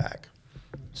neutral back.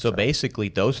 So basically,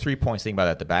 those 3 points. Think about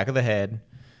that: the back of the head,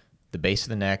 the base of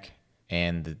the neck,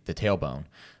 and the tailbone.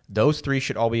 Those three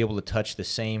should all be able to touch the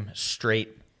same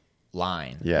straight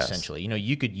line. Yes. Essentially,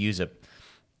 you could use a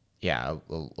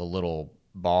little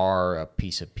bar, a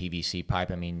piece of PVC pipe.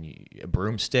 A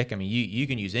broomstick. You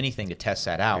can use anything to test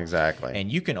that out. Exactly.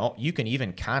 And you can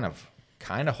even kind of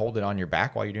hold it on your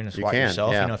back while you're doing a squat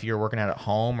yourself. Yeah. If you're working out at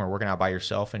home or working out by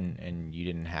yourself and you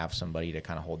didn't have somebody to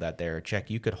kind of hold that there,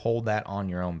 you could hold that on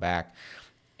your own back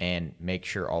and make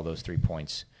sure all those 3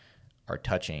 points are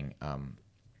touching.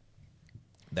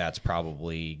 That's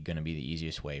probably going to be the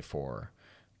easiest way for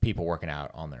people working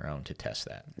out on their own to test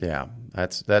that. Yeah,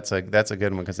 that's a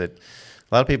good one, because a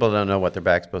lot of people don't know what their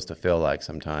back's supposed to feel like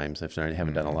sometimes if they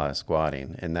haven't done a lot of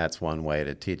squatting, and that's one way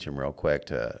to teach them real quick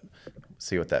to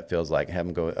see what that feels like. Have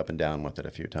them go up and down with it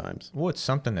a few times. Well, it's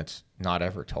something that's not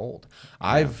ever told.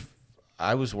 I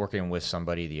was working with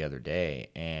somebody the other day,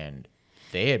 and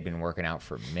they had been working out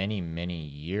for many, many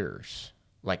years,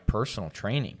 like personal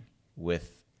training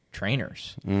with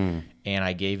trainers. And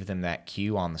I gave them that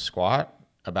cue on the squat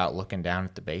about looking down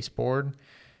at the baseboard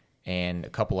and a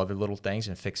couple other little things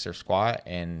and fix their squat.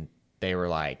 And they were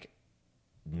like,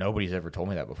 nobody's ever told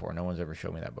me that before. No one's ever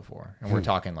showed me that before. And we're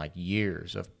talking like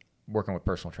years of working with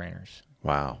personal trainers.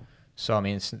 Wow. So,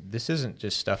 this isn't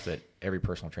just stuff that every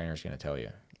personal trainer is going to tell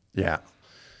you. Yeah.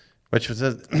 Which was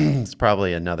it's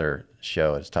probably another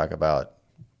show to talk about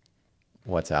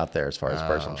what's out there as far as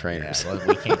personal trainers. Yeah. Well,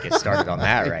 we can't get started on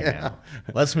that right now.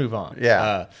 Let's move on.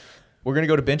 Yeah. We're going to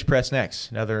go to bench press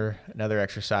next. Another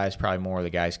exercise, probably more the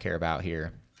guys care about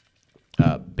here.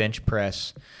 Bench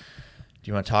press. Do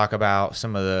you want to talk about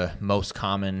some of the most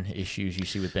common issues you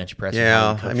see with bench press?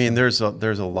 Yeah, there's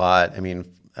a lot.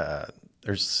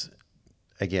 There's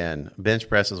again, bench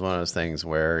press is one of those things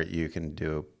where you can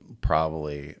do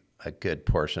probably a good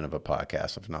portion of a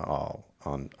podcast, if not all,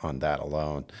 on that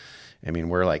alone. I mean,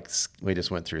 we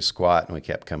just went through squat and we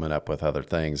kept coming up with other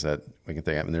things that we can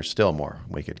think of. I mean, there's still more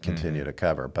we could continue to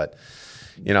cover. But,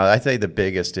 I'd say the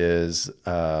biggest is,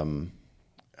 and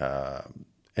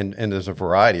there's a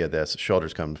variety of this,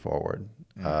 shoulders coming forward,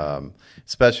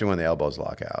 especially when the elbows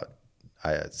lock out.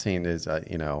 I've seen is,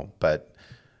 but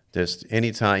just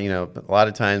anytime, a lot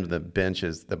of times the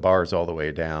bar is all the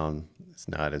way down. It's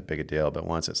not as big a deal, but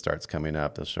once it starts coming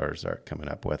up, the shoulders start coming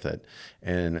up with it.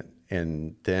 And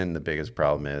then the biggest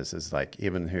problem is like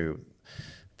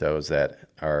those that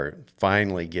are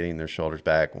finally getting their shoulders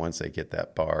back, once they get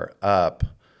that bar up,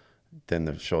 then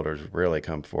the shoulders really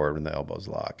come forward when the elbows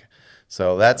lock.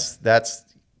 So that's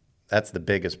the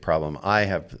biggest problem I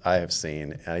have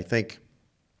seen. And I think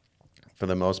for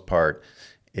the most part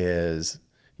is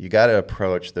you got to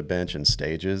approach the bench in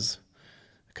stages,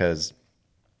 because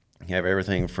you have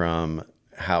everything from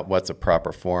what's a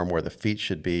proper form, where the feet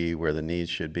should be, where the knees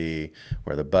should be,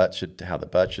 how the butt should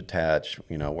attach,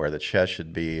 where the chest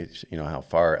should be, how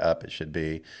far up it should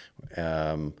be,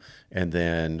 and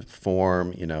then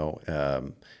form,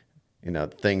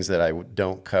 things that I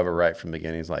don't cover right from the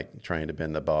beginning, like trying to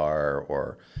bend the bar,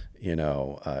 or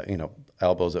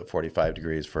elbows at 45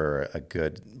 degrees for a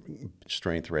good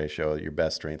strength ratio, your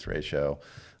best strength ratio.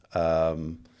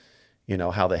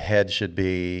 How the head should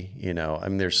be, I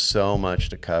mean, there's so much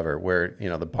to cover, where,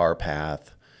 the bar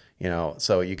path,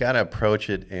 so you got to approach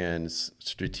it in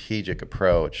strategic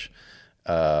approach.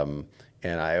 And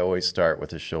I always start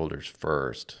with the shoulders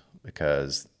first,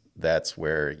 because that's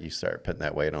where you start putting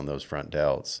that weight on those front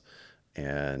delts.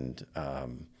 And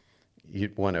you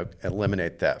want to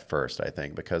eliminate that first, I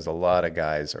think, because a lot of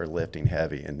guys are lifting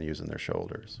heavy and using their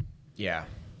shoulders. Yeah.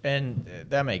 And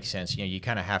that makes sense. You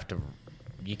kind of have to,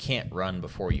 you can't run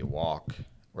before you walk,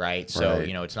 right? So, Right.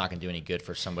 It's not going to do any good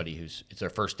for somebody it's their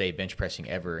first day bench pressing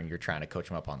ever, and you're trying to coach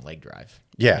them up on leg drive.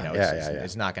 Yeah,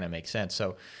 It's not going to make sense.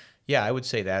 So, yeah, I would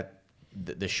say that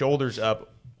the shoulders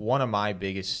up, one of my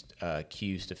biggest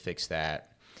cues to fix that,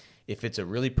 if it's a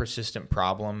really persistent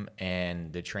problem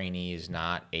and the trainee is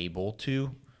not able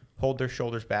to hold their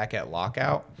shoulders back at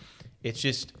lockout, it's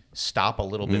just stop a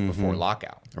little bit before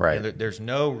lockout. Right. There's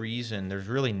there's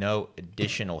really no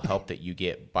additional help that you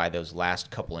get by those last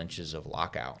couple inches of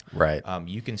lockout. Right.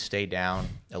 You can stay down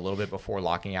a little bit before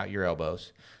locking out your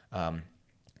elbows. And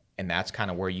that's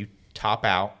kind of where you top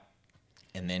out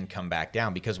and then come back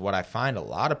down. Because what I find a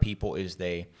lot of people is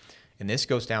and this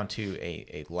goes down to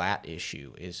a lat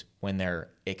issue, is when they're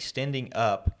extending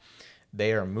up,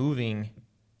 they are moving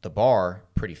the bar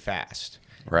pretty fast.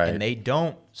 Right. And they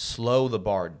don't slow the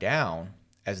bar down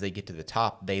as they get to the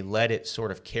top. They let it sort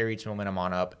of carry its momentum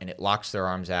on up, and it locks their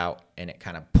arms out, and it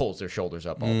kind of pulls their shoulders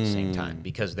up all at the same time,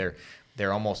 because they're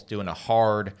almost doing a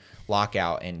hard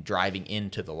lockout and driving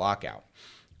into the lockout.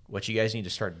 What you guys need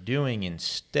to start doing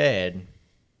instead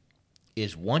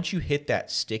is, once you hit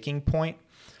that sticking point,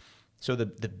 so the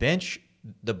bench,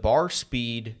 the bar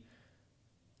speed,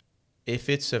 if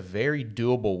it's a very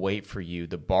doable weight for you,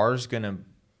 the bar's going to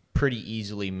pretty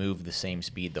easily move the same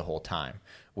speed the whole time.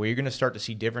 Where you're going to start to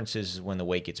see differences is when the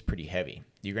weight gets pretty heavy.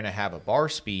 You're going to have a bar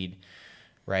speed,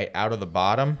 right, out of the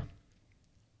bottom.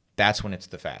 That's when it's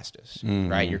the fastest,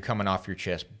 right? You're coming off your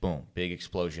chest, boom, big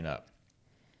explosion up.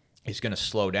 It's going to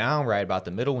slow down right about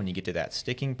the middle when you get to that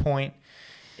sticking point.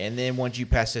 And then once you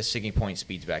pass that sticking point,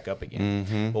 speeds back up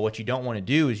again. But what you don't want to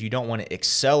do is you don't want to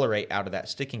accelerate out of that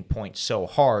sticking point so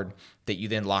hard that you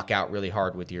then lock out really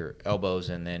hard with your elbows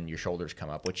and then your shoulders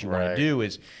come up. What you want to do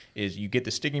is you get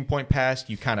the sticking point passed,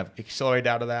 you kind of accelerate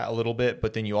out of that a little bit,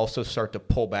 but then you also start to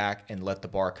pull back and let the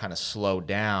bar kind of slow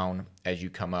down as you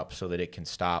come up, so that it can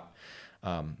stop.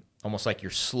 Almost like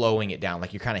you're slowing it down,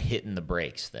 like you're kind of hitting the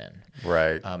brakes then.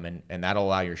 Right. And that'll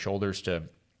allow your shoulders to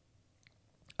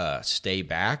stay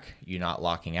back. You're not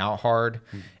locking out hard.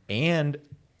 And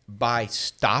by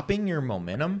stopping your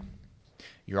momentum,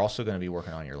 you're also going to be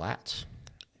working on your lats,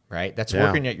 right? That's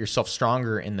working at yourself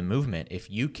stronger in the movement. If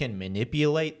you can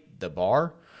manipulate the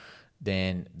bar,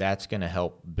 then that's going to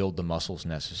help build the muscles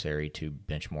necessary to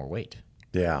bench more weight.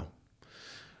 Yeah.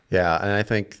 Yeah. And I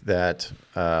think that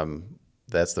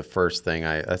that's the first thing.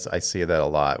 I see that a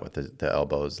lot with the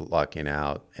elbows locking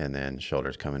out and then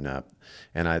shoulders coming up.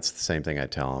 And it's the same thing I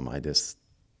tell them.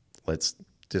 Let's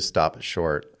just stop it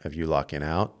short of you locking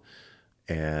out,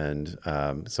 and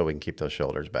so we can keep those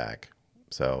shoulders back.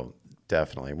 So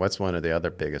definitely. What's one of the other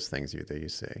biggest things that you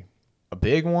see? A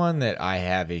big one that I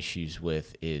have issues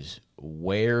with is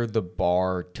where the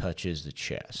bar touches the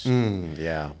chest.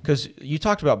 Yeah. Because you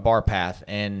talked about bar path,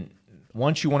 and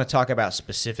Once you want to talk about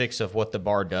specifics of what the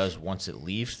bar does once it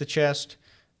leaves the chest,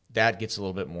 that gets a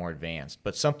little bit more advanced.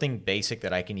 But something basic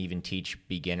that I can even teach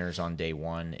beginners on day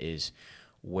one is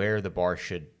where the bar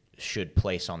should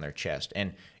place on their chest.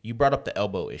 And you brought up the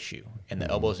elbow issue, and the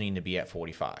elbows need to be at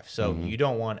 45. So you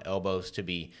don't want elbows to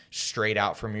be straight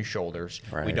out from your shoulders.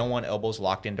 Right. We don't want elbows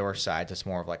locked into our sides. It's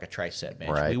more of like a tricep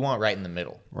bench. Right. We want right in the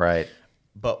middle. Right.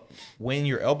 But when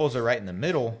your elbows are right in the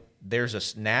middle, there's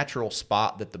a natural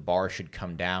spot that the bar should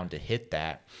come down to hit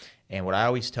that. And what I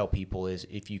always tell people is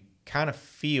if you kind of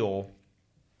feel,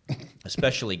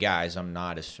 especially guys, I'm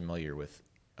not as familiar with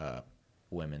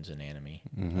women's anatomy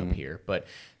up here, but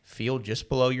feel just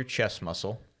below your chest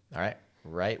muscle, all right?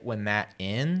 Right when that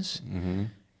ends,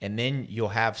 and then you'll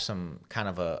have some kind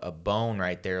of a bone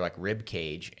right there, like rib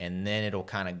cage, and then it'll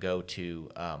kind of go to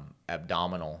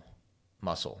abdominal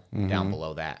muscle down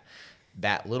below that.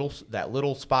 That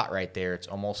little spot right there, it's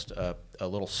almost a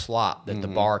little slot that the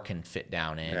bar can fit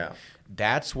down in. Yeah.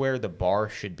 That's where the bar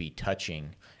should be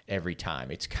touching every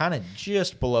time. It's kind of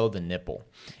just below the nipple.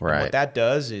 Right. And what that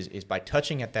does is by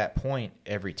touching at that point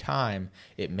every time,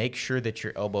 it makes sure that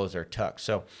your elbows are tucked.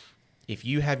 So if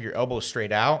you have your elbows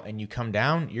straight out and you come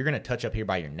down, you're going to touch up here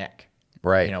by your neck.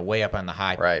 Right. You know, way up on the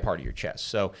high Right. part of your chest.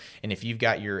 So, and if you've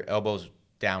got your elbows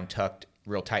down tucked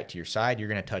real tight to your side, you're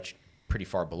going to touch pretty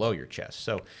far below your chest.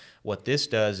 So what this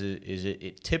does is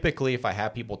it typically, if I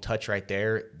have people touch right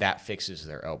there, that fixes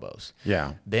their elbows.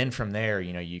 Yeah. Then from there,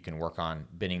 you know, you can work on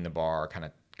bending the bar, kind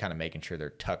of making sure they're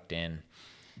tucked in.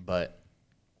 But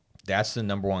that's the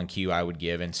number one cue I would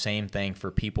give. And same thing for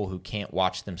people who can't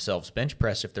watch themselves bench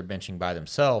press if they're benching by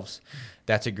themselves.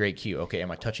 That's a great cue. Okay,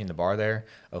 am I touching the bar there?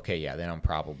 Okay, yeah, then I'm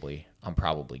probably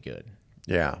good.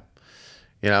 Yeah.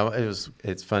 You know,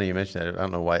 it's funny you mentioned that. I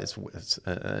don't know why it's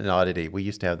an oddity. We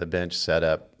used to have the bench set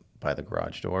up by the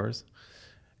garage doors.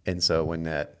 And so when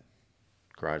that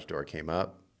garage door came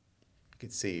up, you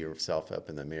could see yourself up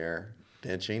in the mirror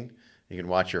benching. You can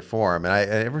watch your form. And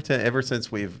ever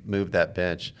since we've moved that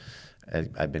bench,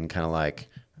 I've been kind of like,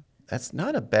 that's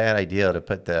not a bad idea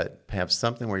to have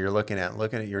something where you're looking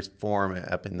at your form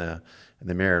up in the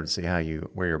mirror to see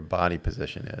where your body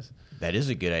position is. That is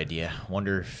a good idea.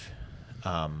 Wonder if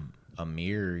a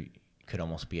mirror could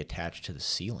almost be attached to the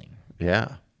ceiling.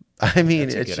 Yeah. I mean,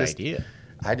 That's a it's good just idea.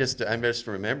 I just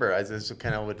remember I just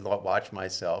kind of would watch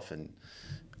myself, and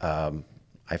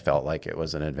I felt like it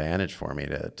was an advantage for me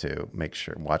to make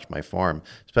sure watch my form,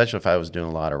 especially if I was doing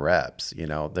a lot of reps. You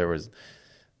know,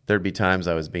 there'd be times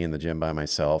I was being in the gym by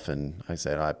myself, and I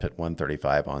said, I put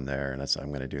 135 on there, and I'm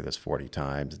going to do this 40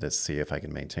 times to see if I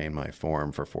can maintain my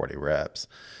form for 40 reps,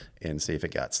 and see if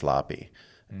it got sloppy.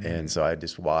 And so I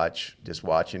just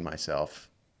watching myself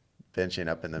benching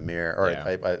up in the mirror, or Yeah.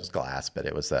 it was glass, but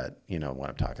it was that, you know what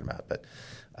I'm talking about.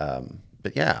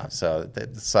 But yeah, so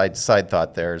the side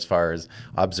thought there as far as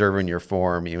observing your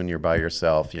form, even when you're by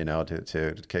yourself, you know,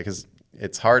 because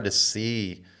it's hard to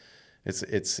see.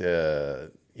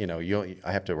 You know,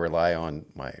 I have to rely on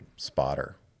my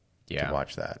spotter to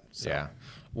watch that. So. Yeah.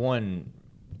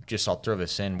 I'll throw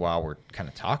this in while we're kind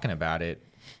of talking about it.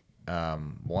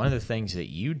 One of the things that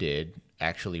you did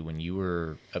actually when you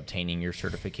were obtaining your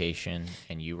certification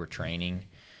and you were training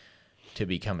to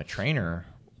become a trainer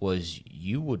was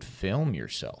you would film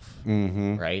yourself,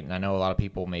 right? And I know a lot of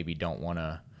people maybe don't want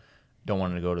to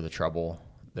go to the trouble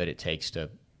that it takes to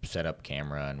set up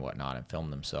camera and whatnot and film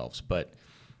themselves, but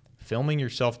filming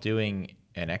yourself doing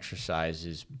an exercise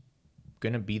is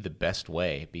going to be the best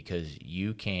way because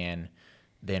you can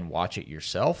then watch it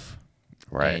yourself,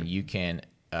 right? And you can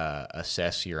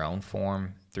assess your own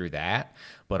form through that,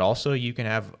 but also you can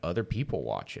have other people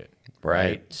watch it,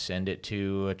 right? Send it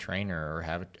to a trainer or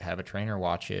have a trainer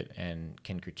watch it and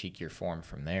can critique your form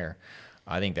from there.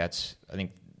 I think that's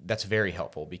very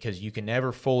helpful because you can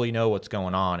never fully know what's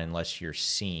going on unless you're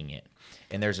seeing it.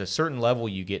 And there's a certain level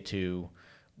you get to.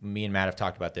 Me and Matt have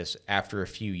talked about this after a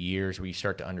few years where you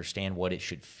start to understand what it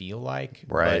should feel like.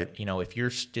 Right. But, you know, if you're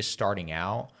just starting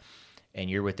out and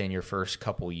you're within your first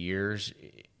couple years,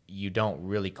 you don't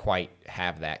really quite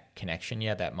have that connection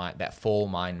yet, that full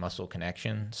mind-muscle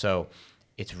connection. So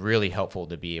it's really helpful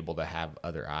to be able to have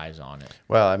other eyes on it.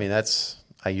 Well, I mean,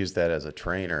 I use that as a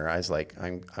trainer. I was like,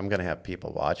 I'm going to have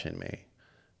people watching me.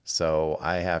 So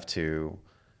I have to,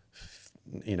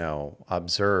 you know,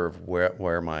 observe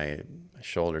where my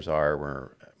shoulders are,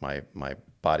 where my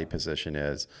body position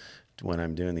is when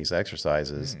I'm doing these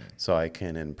exercises so I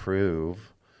can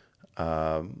improve,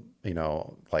 you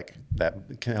know, like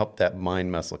that can help that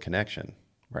mind muscle connection.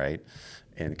 Right.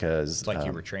 And because it's like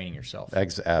you were training yourself.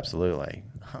 Absolutely.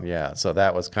 Yeah. So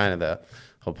that was kind of the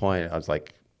whole point. I was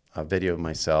like, a video of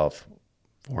myself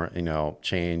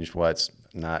change what's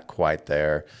not quite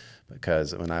there.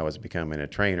 Because when I was becoming a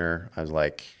trainer, I was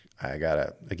like, we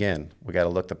got to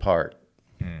look the part.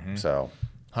 Mm-hmm. So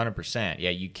 100%.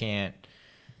 Yeah, you can't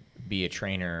be a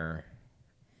trainer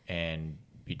and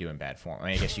be doing bad form. I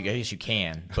mean, I guess you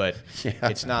can, but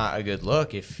it's not a good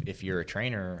look if you're a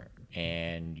trainer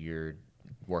and you're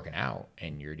working out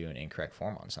and you're doing incorrect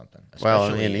form on something.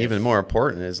 Well, and even more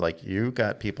important is like you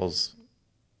got people's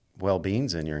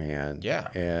well-beings in your hand. Yeah.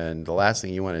 And the last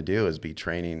thing you want to do is be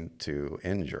training to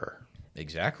injure.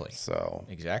 Exactly. So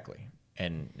exactly.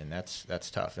 And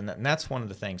that's tough. And that's one of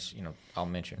the things, I'll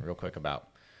mention real quick about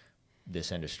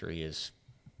this industry is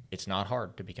it's not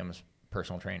hard to become a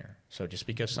personal trainer. So just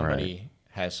because somebody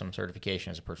has some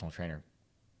certification as a personal trainer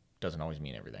doesn't always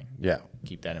mean everything. Yeah.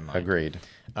 Keep that in mind. Agreed.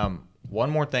 One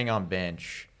more thing on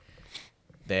bench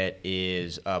that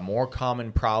is a more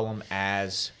common problem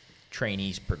as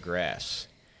trainees progress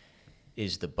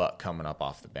is the butt coming up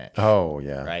off the bench. Oh,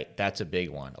 yeah. Right? That's a big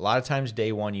one. A lot of times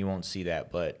day one you won't see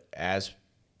that, but as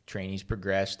trainees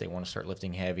progress, they want to start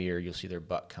lifting heavier, you'll see their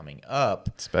butt coming up.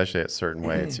 Especially at certain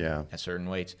weights, yeah. At certain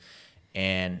weights.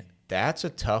 And that's a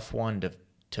tough one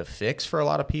to fix for a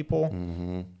lot of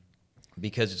people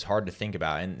because it's hard to think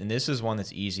about. And this is one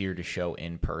that's easier to show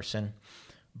in person,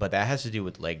 but that has to do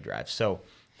with leg drive. So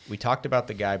we talked about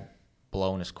the guy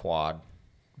blowing his quad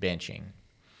benching.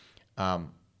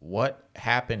 What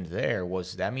happened there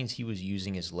was that means he was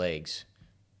using his legs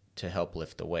to help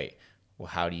lift the weight. Well,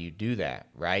 how do you do that,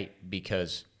 right?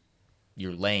 Because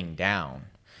you're laying down.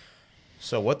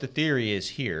 So what the theory is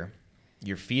here,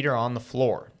 your feet are on the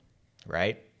floor,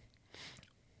 right?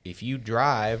 If you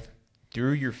drive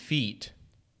through your feet,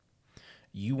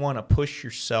 you want to push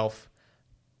yourself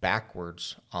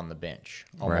backwards on the bench,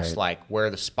 almost like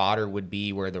where the spotter would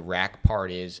be, where the rack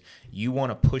part is. You want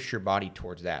to push your body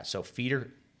towards that. So feet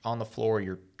are on the floor,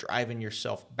 you're driving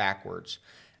yourself backwards.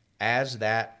 As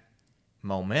that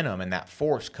momentum and that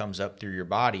force comes up through your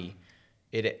body,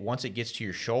 once it gets to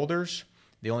your shoulders,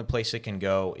 the only place it can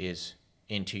go is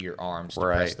into your arms to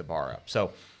press the bar up.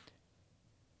 So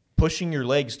pushing your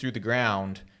legs through the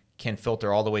ground can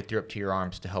filter all the way through up to your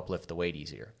arms to help lift the weight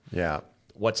easier. Yeah.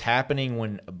 What's happening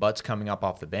when a butt's coming up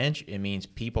off the bench, it means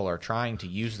people are trying to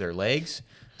use their legs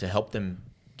to help them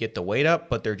get the weight up,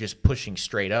 but they're just pushing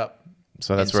straight up.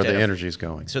 So that's where the energy is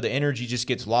going. So the energy just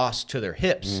gets lost to their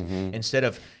hips instead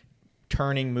of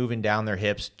moving down their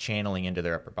hips, channeling into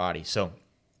their upper body. So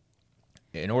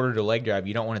in order to leg drive,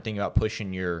 you don't want to think about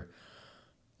pushing your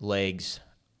legs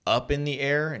up in the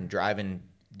air and driving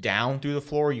down through the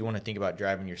floor. You want to think about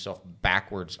driving yourself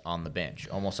backwards on the bench,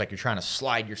 almost like you're trying to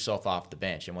slide yourself off the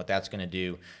bench. And what that's going to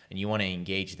do, and you want to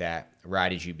engage that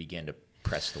right as you begin to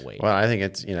press the weight. Well, I think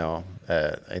it's,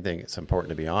 I think it's important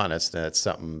to be honest. And it's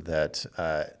something that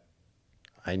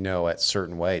I know at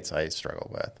certain weights I struggle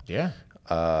with. Yeah.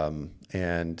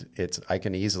 And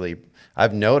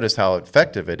I've noticed how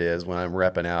effective it is when I'm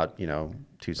repping out,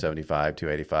 275,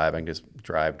 285. I can just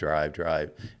drive. And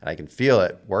I can feel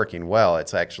it working well.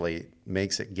 It's actually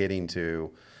makes it getting to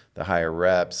the higher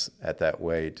reps at that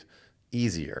weight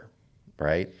easier,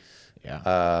 right?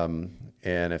 Yeah.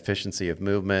 And efficiency of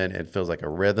movement, it feels like a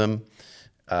rhythm.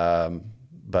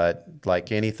 But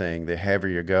like anything, the heavier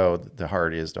you go, the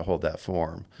harder it is to hold that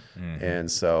form.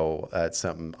 And so that's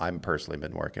something I'm personally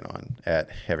been working on at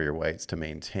heavier weights to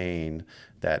maintain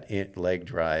that leg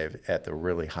drive at the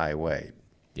really high weight.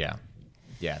 Yeah.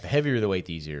 Yeah. The heavier the weight,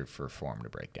 the easier for form to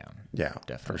break down. Yeah,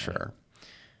 definitely. for sure.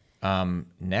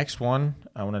 Next one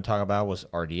I want to talk about was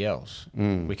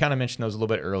RDLs. We kind of mentioned those a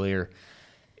little bit earlier.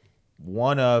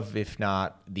 One of, if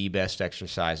not the best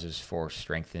exercises for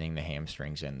strengthening the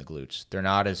hamstrings and the glutes. They're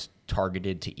not as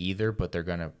targeted to either, but they're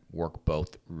going to work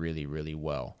both really, really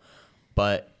well.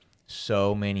 But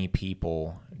so many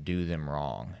people do them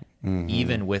wrong,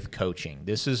 even with coaching.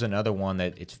 This is another one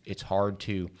that it's hard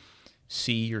to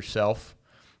see yourself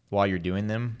while you're doing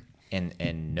them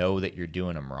and know that you're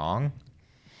doing them wrong.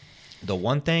 The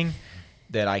one thing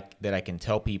that I can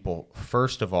tell people,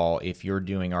 first of all, if you're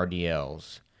doing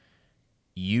RDLs,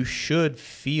 you should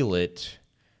feel it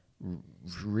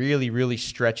really, really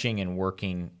stretching and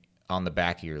working on the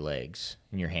back of your legs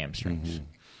and your hamstrings.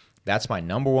 That's my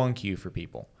number one cue for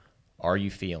people. Are you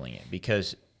feeling it?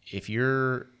 Because if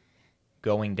you're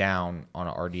going down on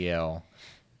an RDL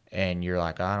and you're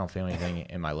like, I don't feel anything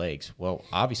in my legs, well,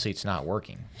 obviously it's not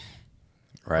working.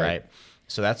 Right?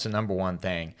 So that's the number one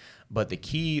thing. But the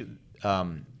key,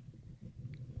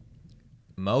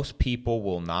 most people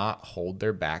will not hold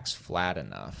their backs flat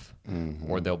enough,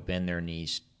 or they'll bend their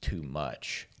knees too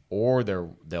much, or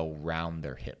they'll round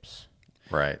their hips.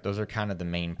 Right. Those are kind of the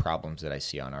main problems that I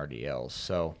see on RDLs.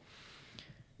 So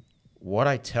what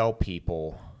I tell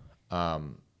people,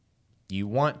 you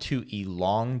want to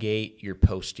elongate your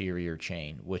posterior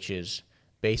chain, which is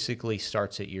basically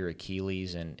starts at your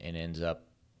Achilles and ends up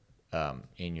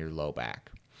in your low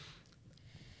back.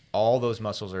 All those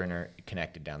muscles are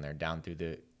interconnected down there, down through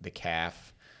the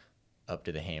calf, up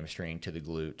to the hamstring, to the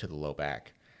glute, to the low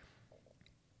back.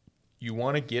 You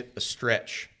want to get a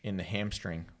stretch in the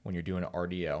hamstring when you're doing an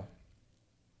RDL.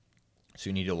 So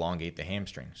you need to elongate the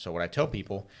hamstring. So what I tell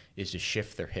people is to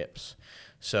shift their hips.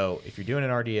 So if you're doing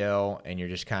an RDL and you're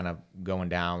just kind of going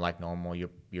down like normal, you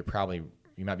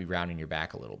might be rounding your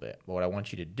back a little bit. But what I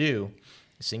want you to do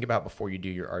is think about before you do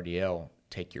your RDL,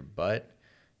 take your butt,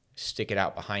 stick it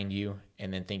out behind you,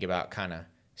 and then think about kind of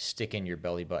sticking your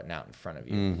belly button out in front of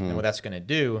you. Mm-hmm. And what that's going to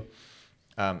do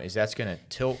is that's going to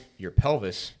tilt your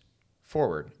pelvis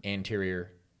forward,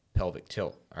 anterior pelvic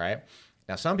tilt. All right.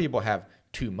 Now, some people have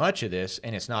too much of this,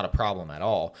 and it's not a problem at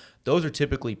all. Those are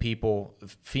typically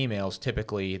females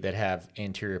typically that have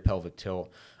anterior pelvic tilt.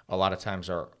 A lot of times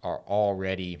are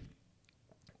already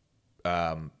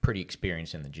pretty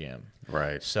experienced in the gym.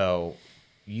 Right. So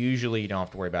usually you don't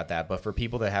have to worry about that. But for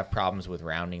people that have problems with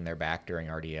rounding their back during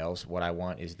RDLs, what I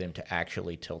want is them to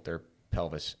actually tilt their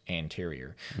pelvis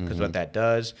anterior. Because what that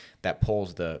does, that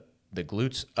pulls the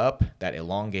glutes up, that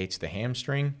elongates the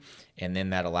hamstring, and then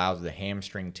that allows the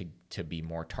hamstring to be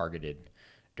more targeted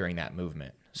during that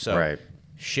movement. So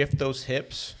shift those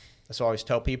hips. That's what I always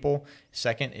tell people.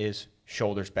 Second is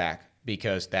shoulders back,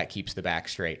 because that keeps the back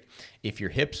straight. If your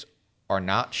hips are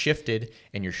not shifted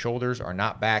and your shoulders are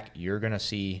not back, you're going to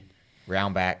see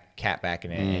round back, cat back,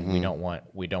 and we don't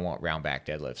want round back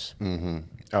deadlifts. Mm-hmm.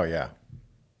 Oh yeah.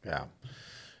 No,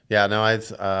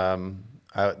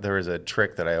 there is a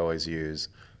trick that I always use,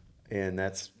 and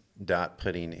that's not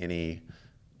putting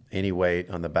any weight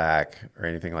on the back or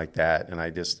anything like that. And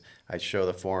I show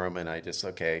the forearm, and I just,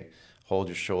 hold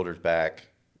your shoulders back.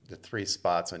 The 3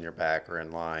 spots on your back are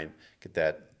in line. Get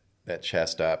that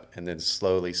chest up, and then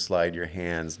slowly slide your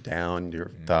hands down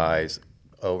your thighs,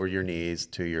 over your knees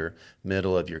to your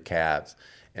middle of your calves.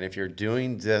 And if you're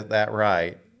doing that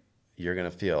right, you're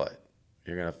going to feel it.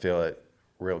 You're going to feel it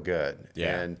real good.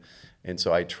 Yeah. And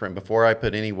so I trim before I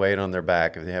put any weight on their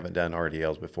back. If they haven't done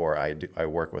RDLs before, I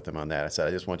work with them on that. I said,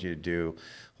 I just want you to do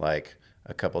like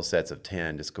a couple sets of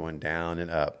 10, just going down and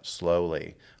up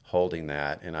slowly, holding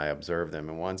that, and I observe them.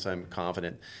 And once I'm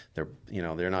confident, they're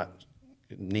not,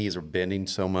 knees are bending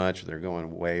so much, they're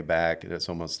going way back, it's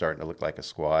almost starting to look like a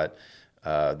squat.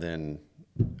 And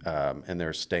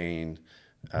they're staying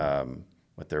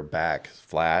with their back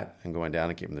flat and going down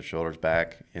and keeping their shoulders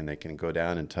back, and they can go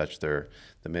down and touch the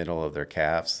middle of their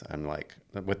calves. I'm like,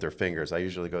 with their fingers, I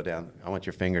usually go down, I want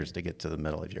your fingers to get to the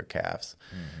middle of your calves.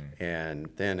 Mm-hmm. And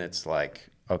then it's like,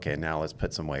 okay, now let's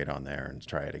put some weight on there and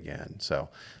try it again. So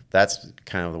that's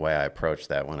kind of the way I approach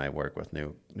that when I work with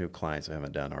new clients who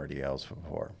haven't done RDLs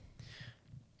before.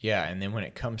 Yeah, and then when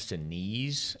it comes to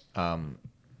knees,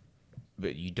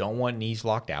 but you don't want knees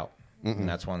locked out. And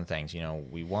that's one of the things,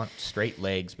 we want straight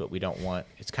legs, but we don't want,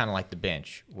 it's kind of like the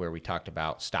bench where we talked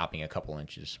about stopping a couple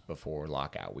inches before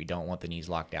lockout. We don't want the knees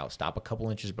locked out. Stop a couple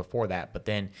inches before that, but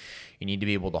then you need to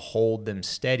be able to hold them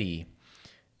steady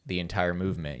the entire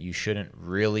movement. You shouldn't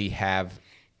really have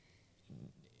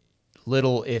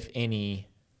little, if any,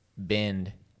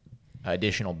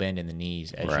 additional bend in the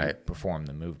knees as you perform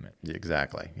the movement.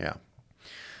 Exactly, yeah.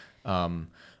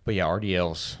 But yeah,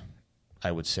 RDLs,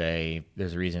 I would say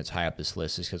there's a reason it's high up this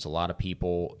list is because a lot of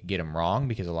people get them wrong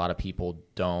because a lot of people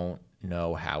don't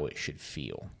know how it should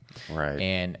feel. Right.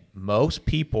 And most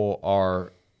people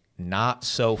are not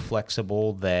so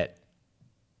flexible that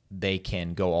they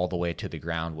can go all the way to the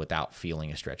ground without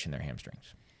feeling a stretch in their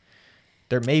hamstrings.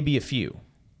 There may be a few.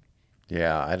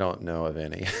 Yeah, I don't know of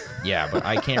any. Yeah, but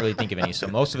I can't really think of any. So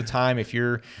most of the time, if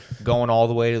you're going all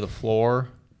the way to the floor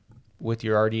with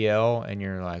your RDL and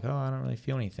you're like, oh, I don't really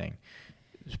feel anything,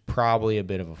 there's probably a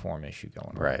bit of a form issue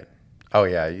going on. Right. Oh,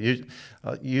 yeah.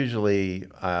 Usually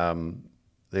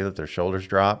they let their shoulders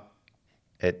drop.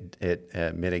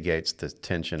 It mitigates the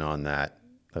tension on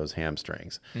those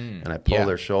hamstrings. And I pull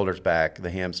their shoulders back,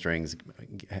 the hamstrings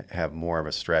have more of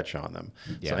a stretch on them.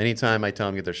 Yeah. So anytime I tell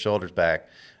them to get their shoulders back,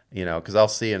 because I'll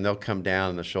see them, they'll come down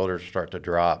and the shoulders start to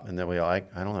drop, and they'll be like,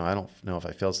 I don't know if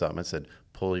I feel something. I said,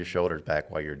 pull your shoulders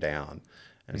back while you're down.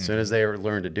 And as soon as they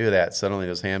learn to do that, suddenly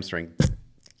those hamstrings,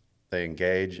 they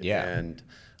engage. Yeah. And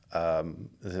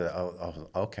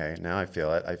okay, now I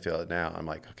feel it. I feel it now. I'm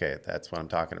like, okay, that's what I'm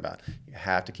talking about. You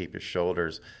have to keep your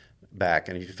shoulders back.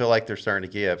 And if you feel like they're starting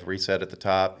to give, reset at the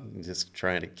top, just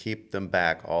trying to keep them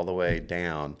back all the way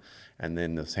down. and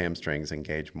then those hamstrings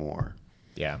engage more.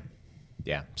 Yeah.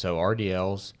 Yeah. So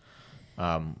RDLs,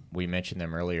 we mentioned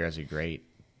them earlier as a great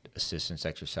assistance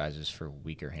exercises for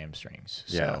weaker hamstrings.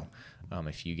 Yeah. So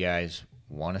if you guys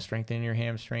want to strengthen your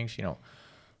hamstrings,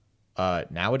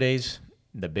 nowadays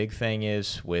the big thing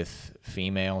is with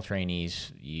female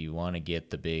trainees, you want to get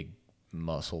the big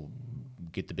muscle,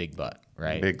 get the big butt,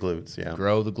 right? Big glutes, yeah.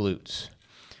 Grow the glutes.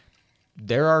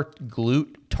 There are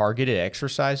glute targeted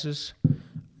exercises,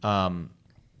 hip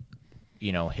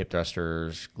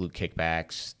thrusters, glute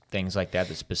kickbacks, things like that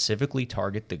specifically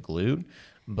target the glute.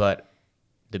 But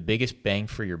the biggest bang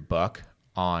for your buck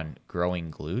on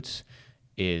growing glutes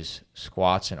is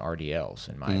squats and RDLs,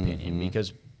 in my opinion,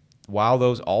 because while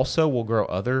those also will grow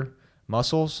other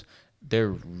muscles, they're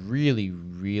really,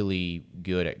 really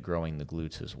good at growing the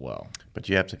glutes as well. But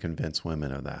you have to convince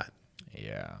women of that.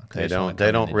 Yeah. They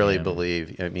don't really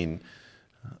believe. I mean,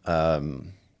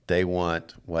 they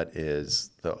want what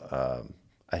is a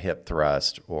hip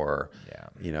thrust or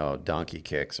donkey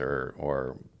kicks or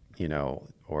what do you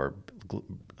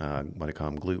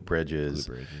call them, glute bridges. Glute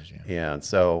bridges, yeah. Yeah. And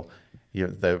so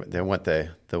they want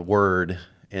the word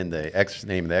in the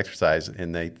name of the exercise,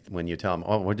 and when you tell them,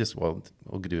 we'll do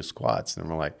squats, and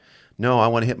we're like, no, I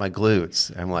want to hit my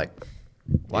glutes. I'm like,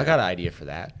 well, I got an idea for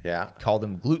that. Yeah. Call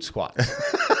them glute squats.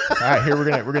 All right, here we're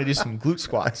gonna do some glute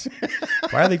squats.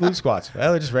 Why are they glute squats?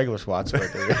 Well, they're just regular squats. But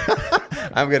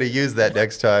I'm gonna use that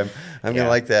next time. I'm gonna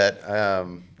like that.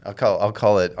 I'll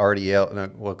call it RDL. No,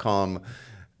 we'll call them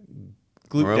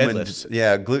glute deadlifts.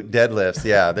 Yeah, glute deadlifts.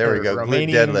 Yeah, there we go.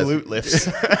 Romanian glute deadlifts. glute lifts.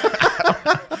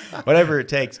 Whatever it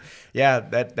takes. Yeah,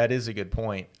 that is a good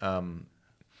point. And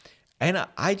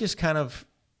I just kind of,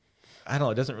 I don't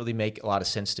know, it doesn't really make a lot of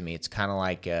sense to me. It's kind of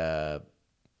like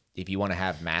if you want to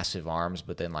have massive arms,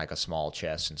 but then like a small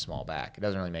chest and small back. It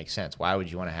doesn't really make sense. Why would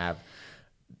you want to have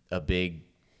a big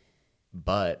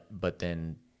butt, but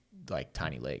then like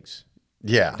tiny legs?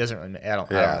 Yeah. It doesn't, I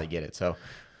don't really get it. So,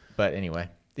 but anyway,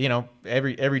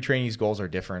 every trainee's goals are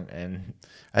different. And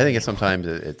I think sometimes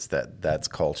it's that's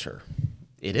culture.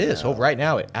 It is. Well, right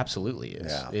now it absolutely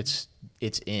is. Yeah.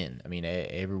 It's in. I mean,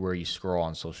 everywhere you scroll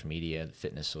on social media,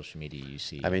 fitness social media, you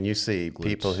see. I mean, you see glutes.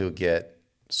 People who get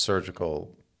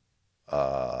surgical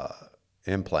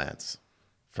implants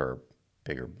for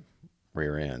bigger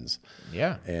rear ends.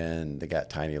 Yeah. And they got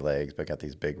tiny legs, but got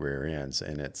these big rear ends,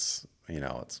 and it's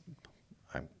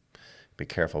be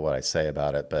careful what I say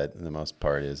about it, but the most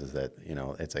part is that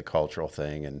it's a cultural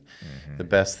thing, and the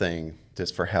best thing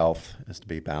just for health is to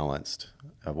be balanced,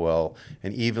 an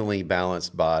evenly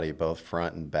balanced body, both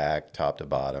front and back, top to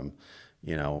bottom.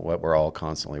 What we're all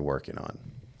constantly working on.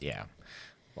 Yeah,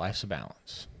 life's a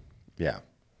balance. Yeah.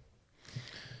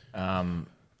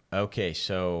 Okay,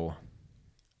 so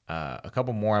a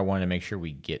couple more I wanted to make sure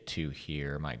we get to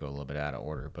here. Might go a little bit out of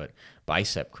order, but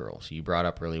bicep curls. You brought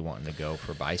up really wanting to go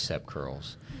for bicep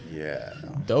curls. Yeah.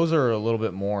 Those are a little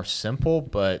bit more simple,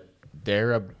 but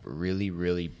they're a really,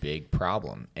 really big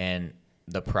problem. And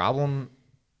the problem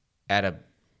at a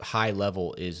high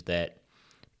level is that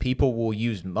people will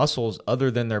use muscles other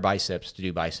than their biceps to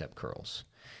do bicep curls.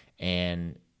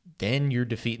 And then you're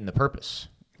defeating the purpose.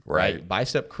 Right?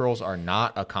 Bicep curls are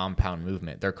not a compound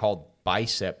movement. They're called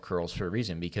bicep curls for a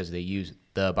reason, because they use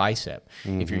the bicep.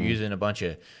 If you're using a bunch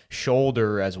of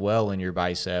shoulder as well in your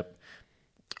bicep,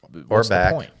 what's the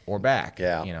point? Or back.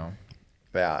 Yeah.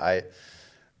 Yeah.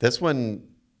 This one,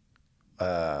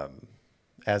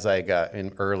 as I got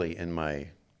in early in my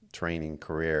training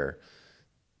career,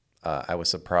 I was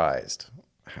surprised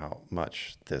how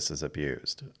much this is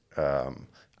abused.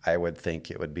 I would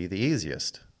think it would be the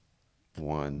easiest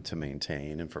one to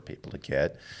maintain and for people to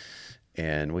get.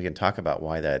 And we can talk about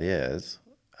why that is.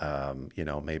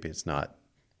 Maybe it's not,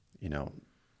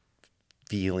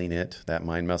 feeling it, that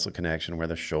mind-muscle connection where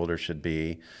the shoulder should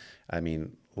be. I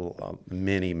mean,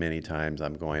 many, many times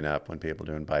I'm going up when people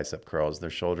are doing bicep curls, their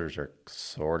shoulders are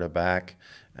sort of back,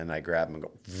 and I grab them and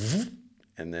go,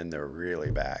 and then they're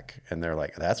really back. And they're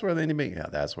like, that's where they need to be? Yeah,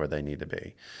 that's where they need to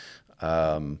be.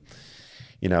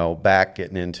 Back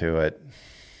getting into it,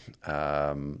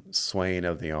 swaying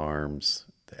of the arms,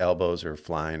 the elbows are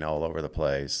flying all over the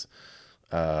place.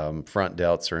 Front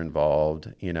delts are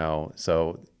involved,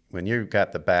 so when you've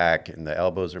got the back and the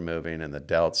elbows are moving and the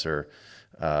delts are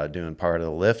doing part of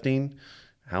the lifting,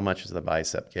 how much is the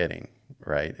bicep getting,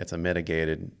 right? It's a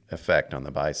mitigated effect on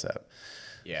the bicep.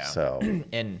 Yeah. So,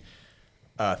 and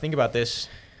think about this,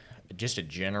 just a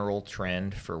general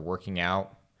trend for working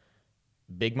out: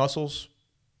 big muscles,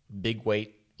 big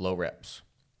weight, low reps.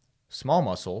 Small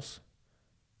muscles,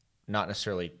 not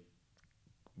necessarily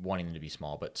wanting them to be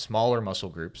small, but smaller muscle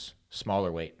groups,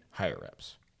 smaller weight, higher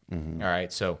reps. All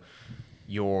right. So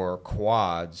your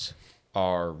quads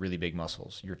are really big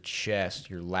muscles. Your chest,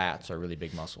 your lats are really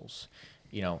big muscles.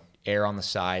 Err on the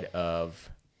side of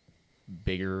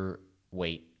bigger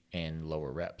weight and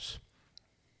lower reps.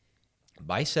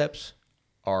 Biceps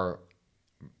are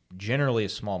generally a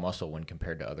small muscle when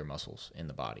compared to other muscles in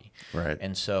the body. Right.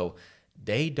 And so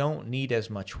they don't need as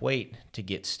much weight to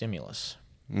get stimulus.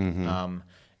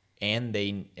 And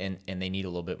they need a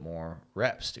little bit more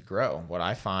reps to grow. What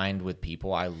I find with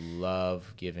people, I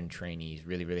love giving trainees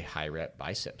really, really high rep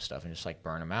bicep stuff and just like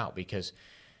burn them out because,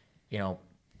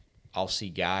 I'll see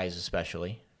guys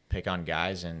especially pick on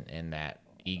guys and that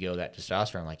ego, that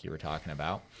testosterone like you were talking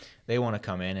about. They want to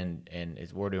come in and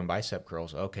we're doing bicep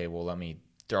curls. Okay, well, let me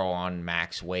throw on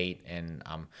max weight and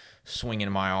I'm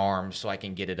swinging my arms so I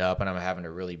can get it up and I'm having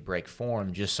to really break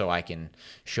form just so I can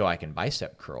show I can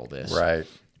bicep curl this. Right.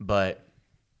 But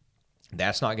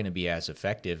that's not going to be as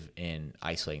effective in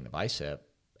isolating the bicep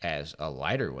as a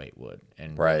lighter weight would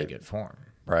in really good form.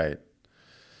 Right.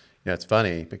 It's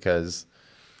funny because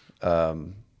I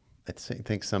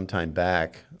think sometime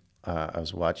back I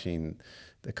was watching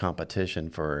the competition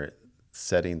for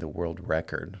setting the world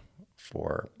record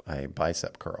for a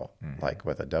bicep curl, like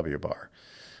with a W bar.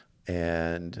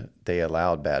 And they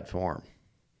allowed bad form.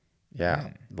 Yeah.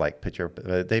 Like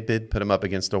they did put them up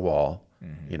against a wall,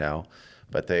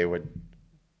 but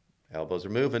elbows are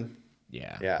moving.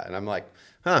 Yeah. Yeah. And I'm like,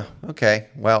 okay.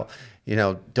 Well,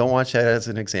 don't watch that as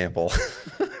an example.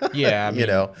 Yeah. I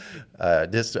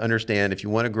mean, just to understand if you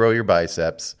want to grow your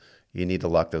biceps, you need to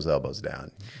lock those elbows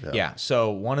down. So. Yeah.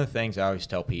 So one of the things I always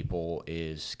tell people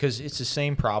is because it's the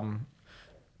same problem.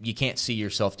 You can't see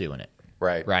yourself doing it.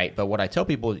 Right. Right. But what I tell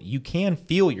people is you can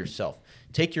feel yourself.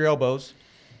 Take your elbows,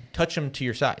 touch them to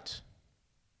your sides.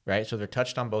 Right. So they're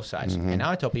touched on both sides. And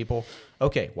now I tell people,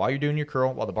 okay, while you're doing your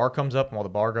curl, while the bar comes up and while the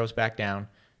bar goes back down,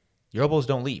 your elbows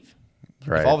don't leave.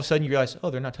 Right. If all of a sudden you realize, oh,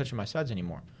 they're not touching my sides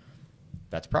anymore,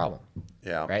 that's a problem.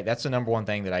 Yeah. Right. That's the number one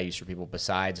thing that I use for people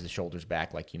besides the shoulders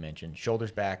back, like you mentioned.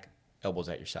 Shoulders back, elbows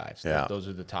at your sides. Yeah. Those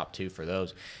are the top two for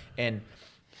those. And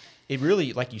it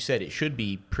really, like you said, it should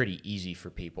be pretty easy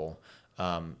for people.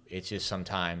 It's just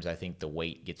sometimes I think the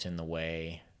weight gets in the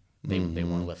way. They want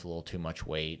to lift a little too much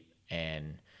weight,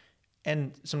 and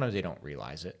sometimes they don't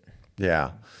realize it.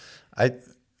 Yeah,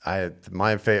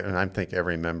 my favorite, and I think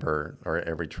every member or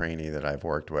every trainee that I've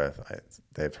worked with,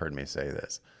 they've heard me say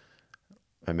this.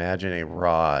 Imagine a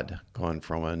rod going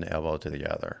from one elbow to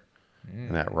the other,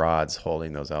 and that rod's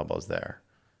holding those elbows there.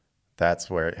 That's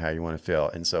how you want to feel.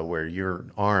 And so where your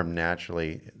arm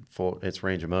naturally, its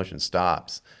range of motion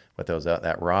stops with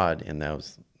that rod in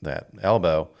that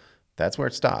elbow, that's where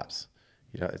it stops.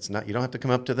 It's not. You don't have to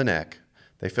come up to the neck.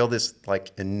 They feel this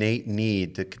like innate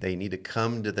need they need to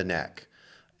come to the neck.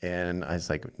 And I was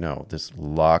like, no, just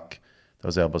lock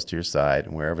those elbows to your side,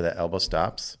 and wherever that elbow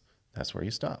stops, that's where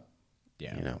you stop.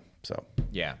 Yeah. So.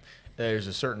 Yeah. There's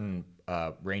a certain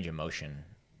range of motion,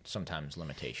 sometimes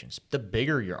limitations. The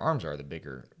bigger your arms are, the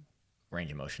bigger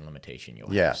range of motion limitation you'll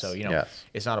have. Yes. So, yes.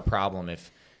 It's not a problem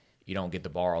if you don't get the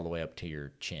bar all the way up to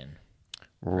your chin.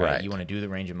 Right. You want to do the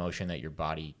range of motion that your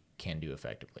body can do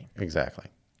effectively. Exactly.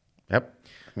 Yep.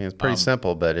 I mean, it's pretty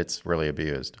simple, but it's really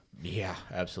abused. Yeah,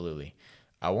 absolutely.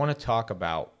 I want to talk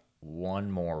about one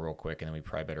more real quick, and then we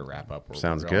probably better wrap up.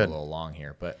 Sounds we're good. a little long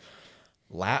here, but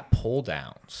lat pull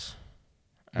downs.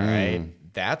 All right.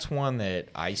 That's one that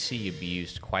I see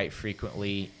abused quite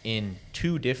frequently in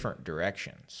two different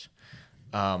directions.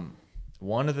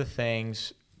 One of the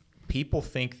things people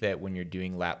think that when you're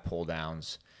doing lat pull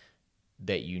downs,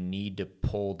 that you need to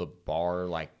pull the bar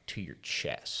like to your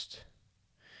chest.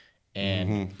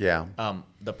 And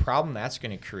the problem that's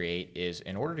going to create is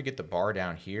in order to get the bar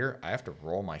down here, I have to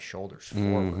roll my shoulders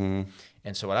forward.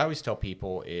 And so what I always tell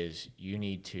people is you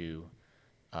need to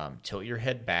tilt your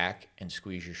head back and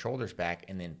squeeze your shoulders back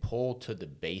and then pull to the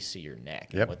base of your neck.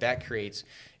 Yep. And what that creates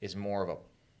is more of a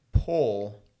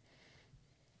pull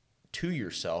to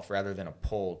yourself rather than a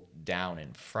pull down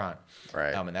in front.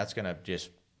 Right. And that's going to just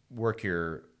work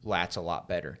your lats a lot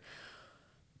better.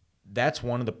 That's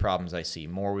one of the problems I see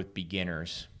more with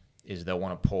beginners is they'll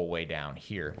want to pull way down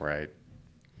here. Right.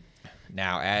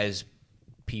 Now, as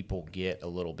people get a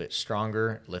little bit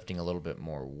stronger, lifting a little bit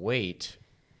more weight,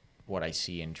 what I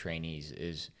see in trainees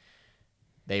is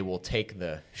they will take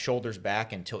the shoulders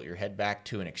back and tilt your head back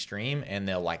to an extreme, and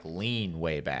they'll like lean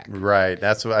way back. Right.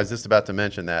 That's what I was just about to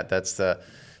mention. That's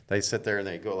they sit there and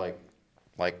they go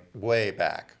like way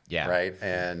back. Yeah. Right.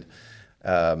 And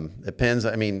it depends.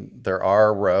 I mean, there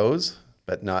are rows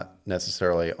but not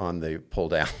necessarily on the pull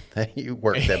down. You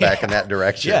work that back in that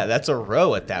direction. Yeah, that's a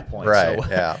row at that point. Right, So,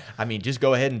 yeah. I mean, just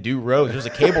go ahead and do rows. There's a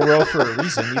cable row for a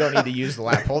reason. You don't need to use the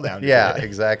lat pull down. Yeah,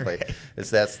 exactly.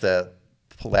 That's the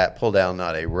lat pull down,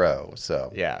 not a row.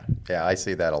 So Yeah. yeah, I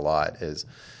see that a lot. It's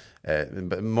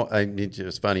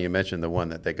funny you mentioned the one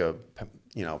that they go,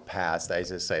 past. I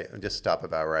just say, just stop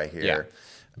about right here,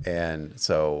 and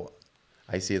so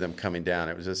I see them coming down.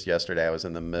 It was just yesterday. I was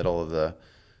in the middle of the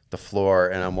floor,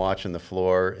 and I'm watching the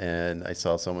floor, and I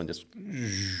saw someone just,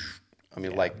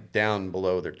 like down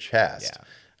below their chest.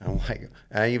 Yeah. I'm like,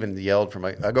 I even yelled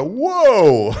I go,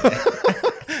 whoa!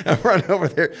 I run over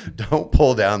there. Don't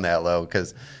pull down that low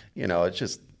because, it's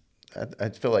just, I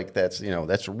feel like that's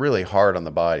really hard on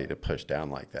the body to push down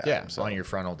like that. Yeah, so, on your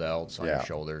frontal delts, on your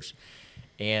shoulders.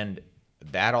 And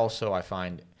that also, I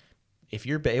find, if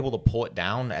you're able to pull it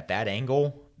down at that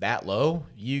angle, that low,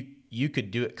 you could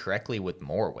do it correctly with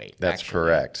more weight. That's actually.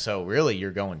 correct. So really,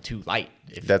 you're going too light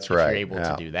if you're able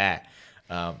to do that.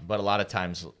 But a lot of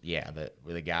times,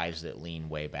 the guys that lean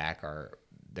way back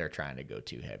they're trying to go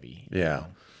too heavy. Yeah.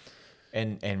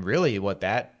 And really what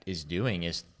that is doing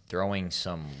is throwing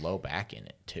some low back in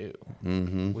it too,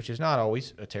 which is not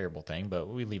always a terrible thing, but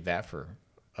we leave that for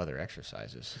other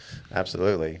exercises.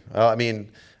 Absolutely. Well, I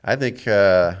think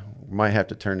we might have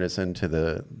to turn this into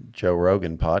the Joe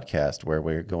Rogan podcast where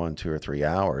we're going 2 or 3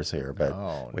 hours here,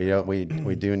 but we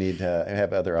do need to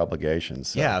have other obligations.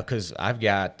 So. Yeah, because I've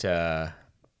got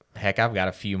I've got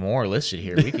a few more listed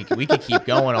here. We could keep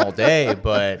going all day,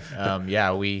 but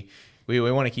we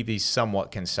want to keep these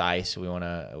somewhat concise. We don't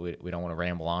want to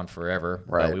ramble on forever.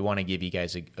 Right. But we want to give you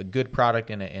guys a good product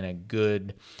and a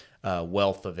good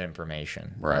wealth of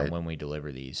information when we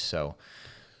deliver these. So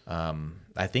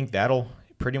I think that'll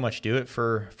pretty much do it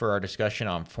for our discussion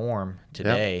on form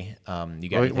today. Yep. You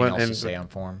got anything else to say on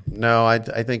form? No, I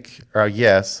think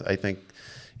yes. I think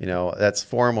that's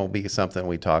form will be something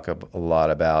we talk a lot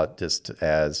about just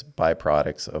as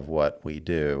byproducts of what we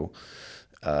do.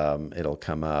 It'll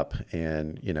come up,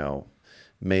 and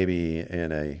maybe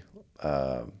in a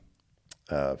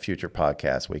future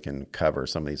podcast we can cover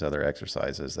some of these other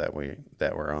exercises that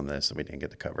were on this that we didn't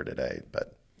get to cover today.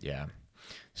 But yeah,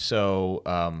 so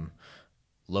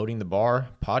Loading the Bar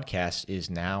podcast is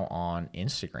now on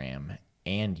Instagram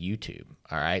and YouTube.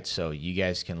 All right, so you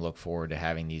guys can look forward to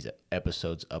having these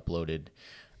episodes uploaded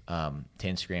to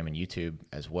Instagram and YouTube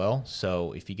as well.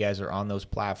 So if you guys are on those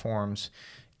platforms,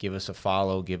 give us a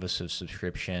follow, give us a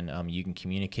subscription. You can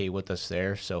communicate with us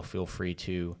there, so feel free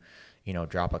to,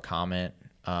 drop a comment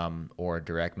or a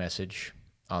direct message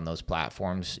on those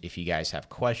platforms. If you guys have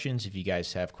questions,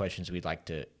 we'd like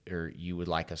to, or you would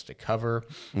like us to cover,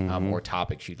 or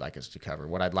topics you'd like us to cover.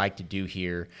 What I'd like to do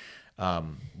here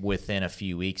within a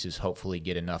few weeks is hopefully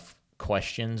get enough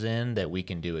questions in that we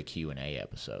can do a Q&A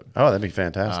episode. Oh, that'd be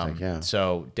fantastic. Yeah.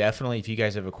 So definitely, if you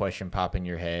guys have a question pop in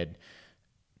your head,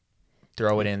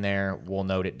 throw it in there. We'll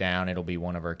note it down. It'll be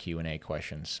one of our Q&A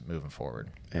questions moving forward.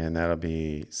 And that'll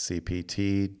be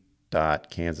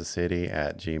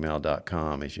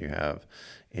cpt.kansascity@gmail.com if you have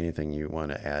anything you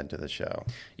want to add to the show.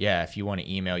 Yeah, if you want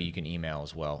to email, you can email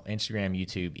as well. Instagram,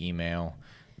 YouTube, email.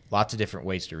 Lots of different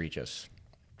ways to reach us.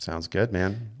 Sounds good,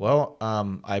 man. Well,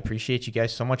 I appreciate you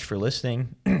guys so much for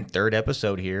listening. Third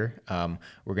episode here.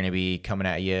 We're going to be coming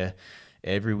at you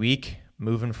every week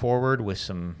moving forward with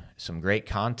some great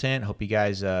content. Hope you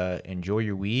guys enjoy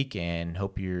your week and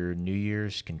hope your New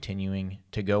Year's continuing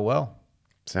to go well.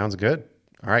 Sounds good.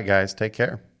 All right, guys, take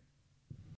care.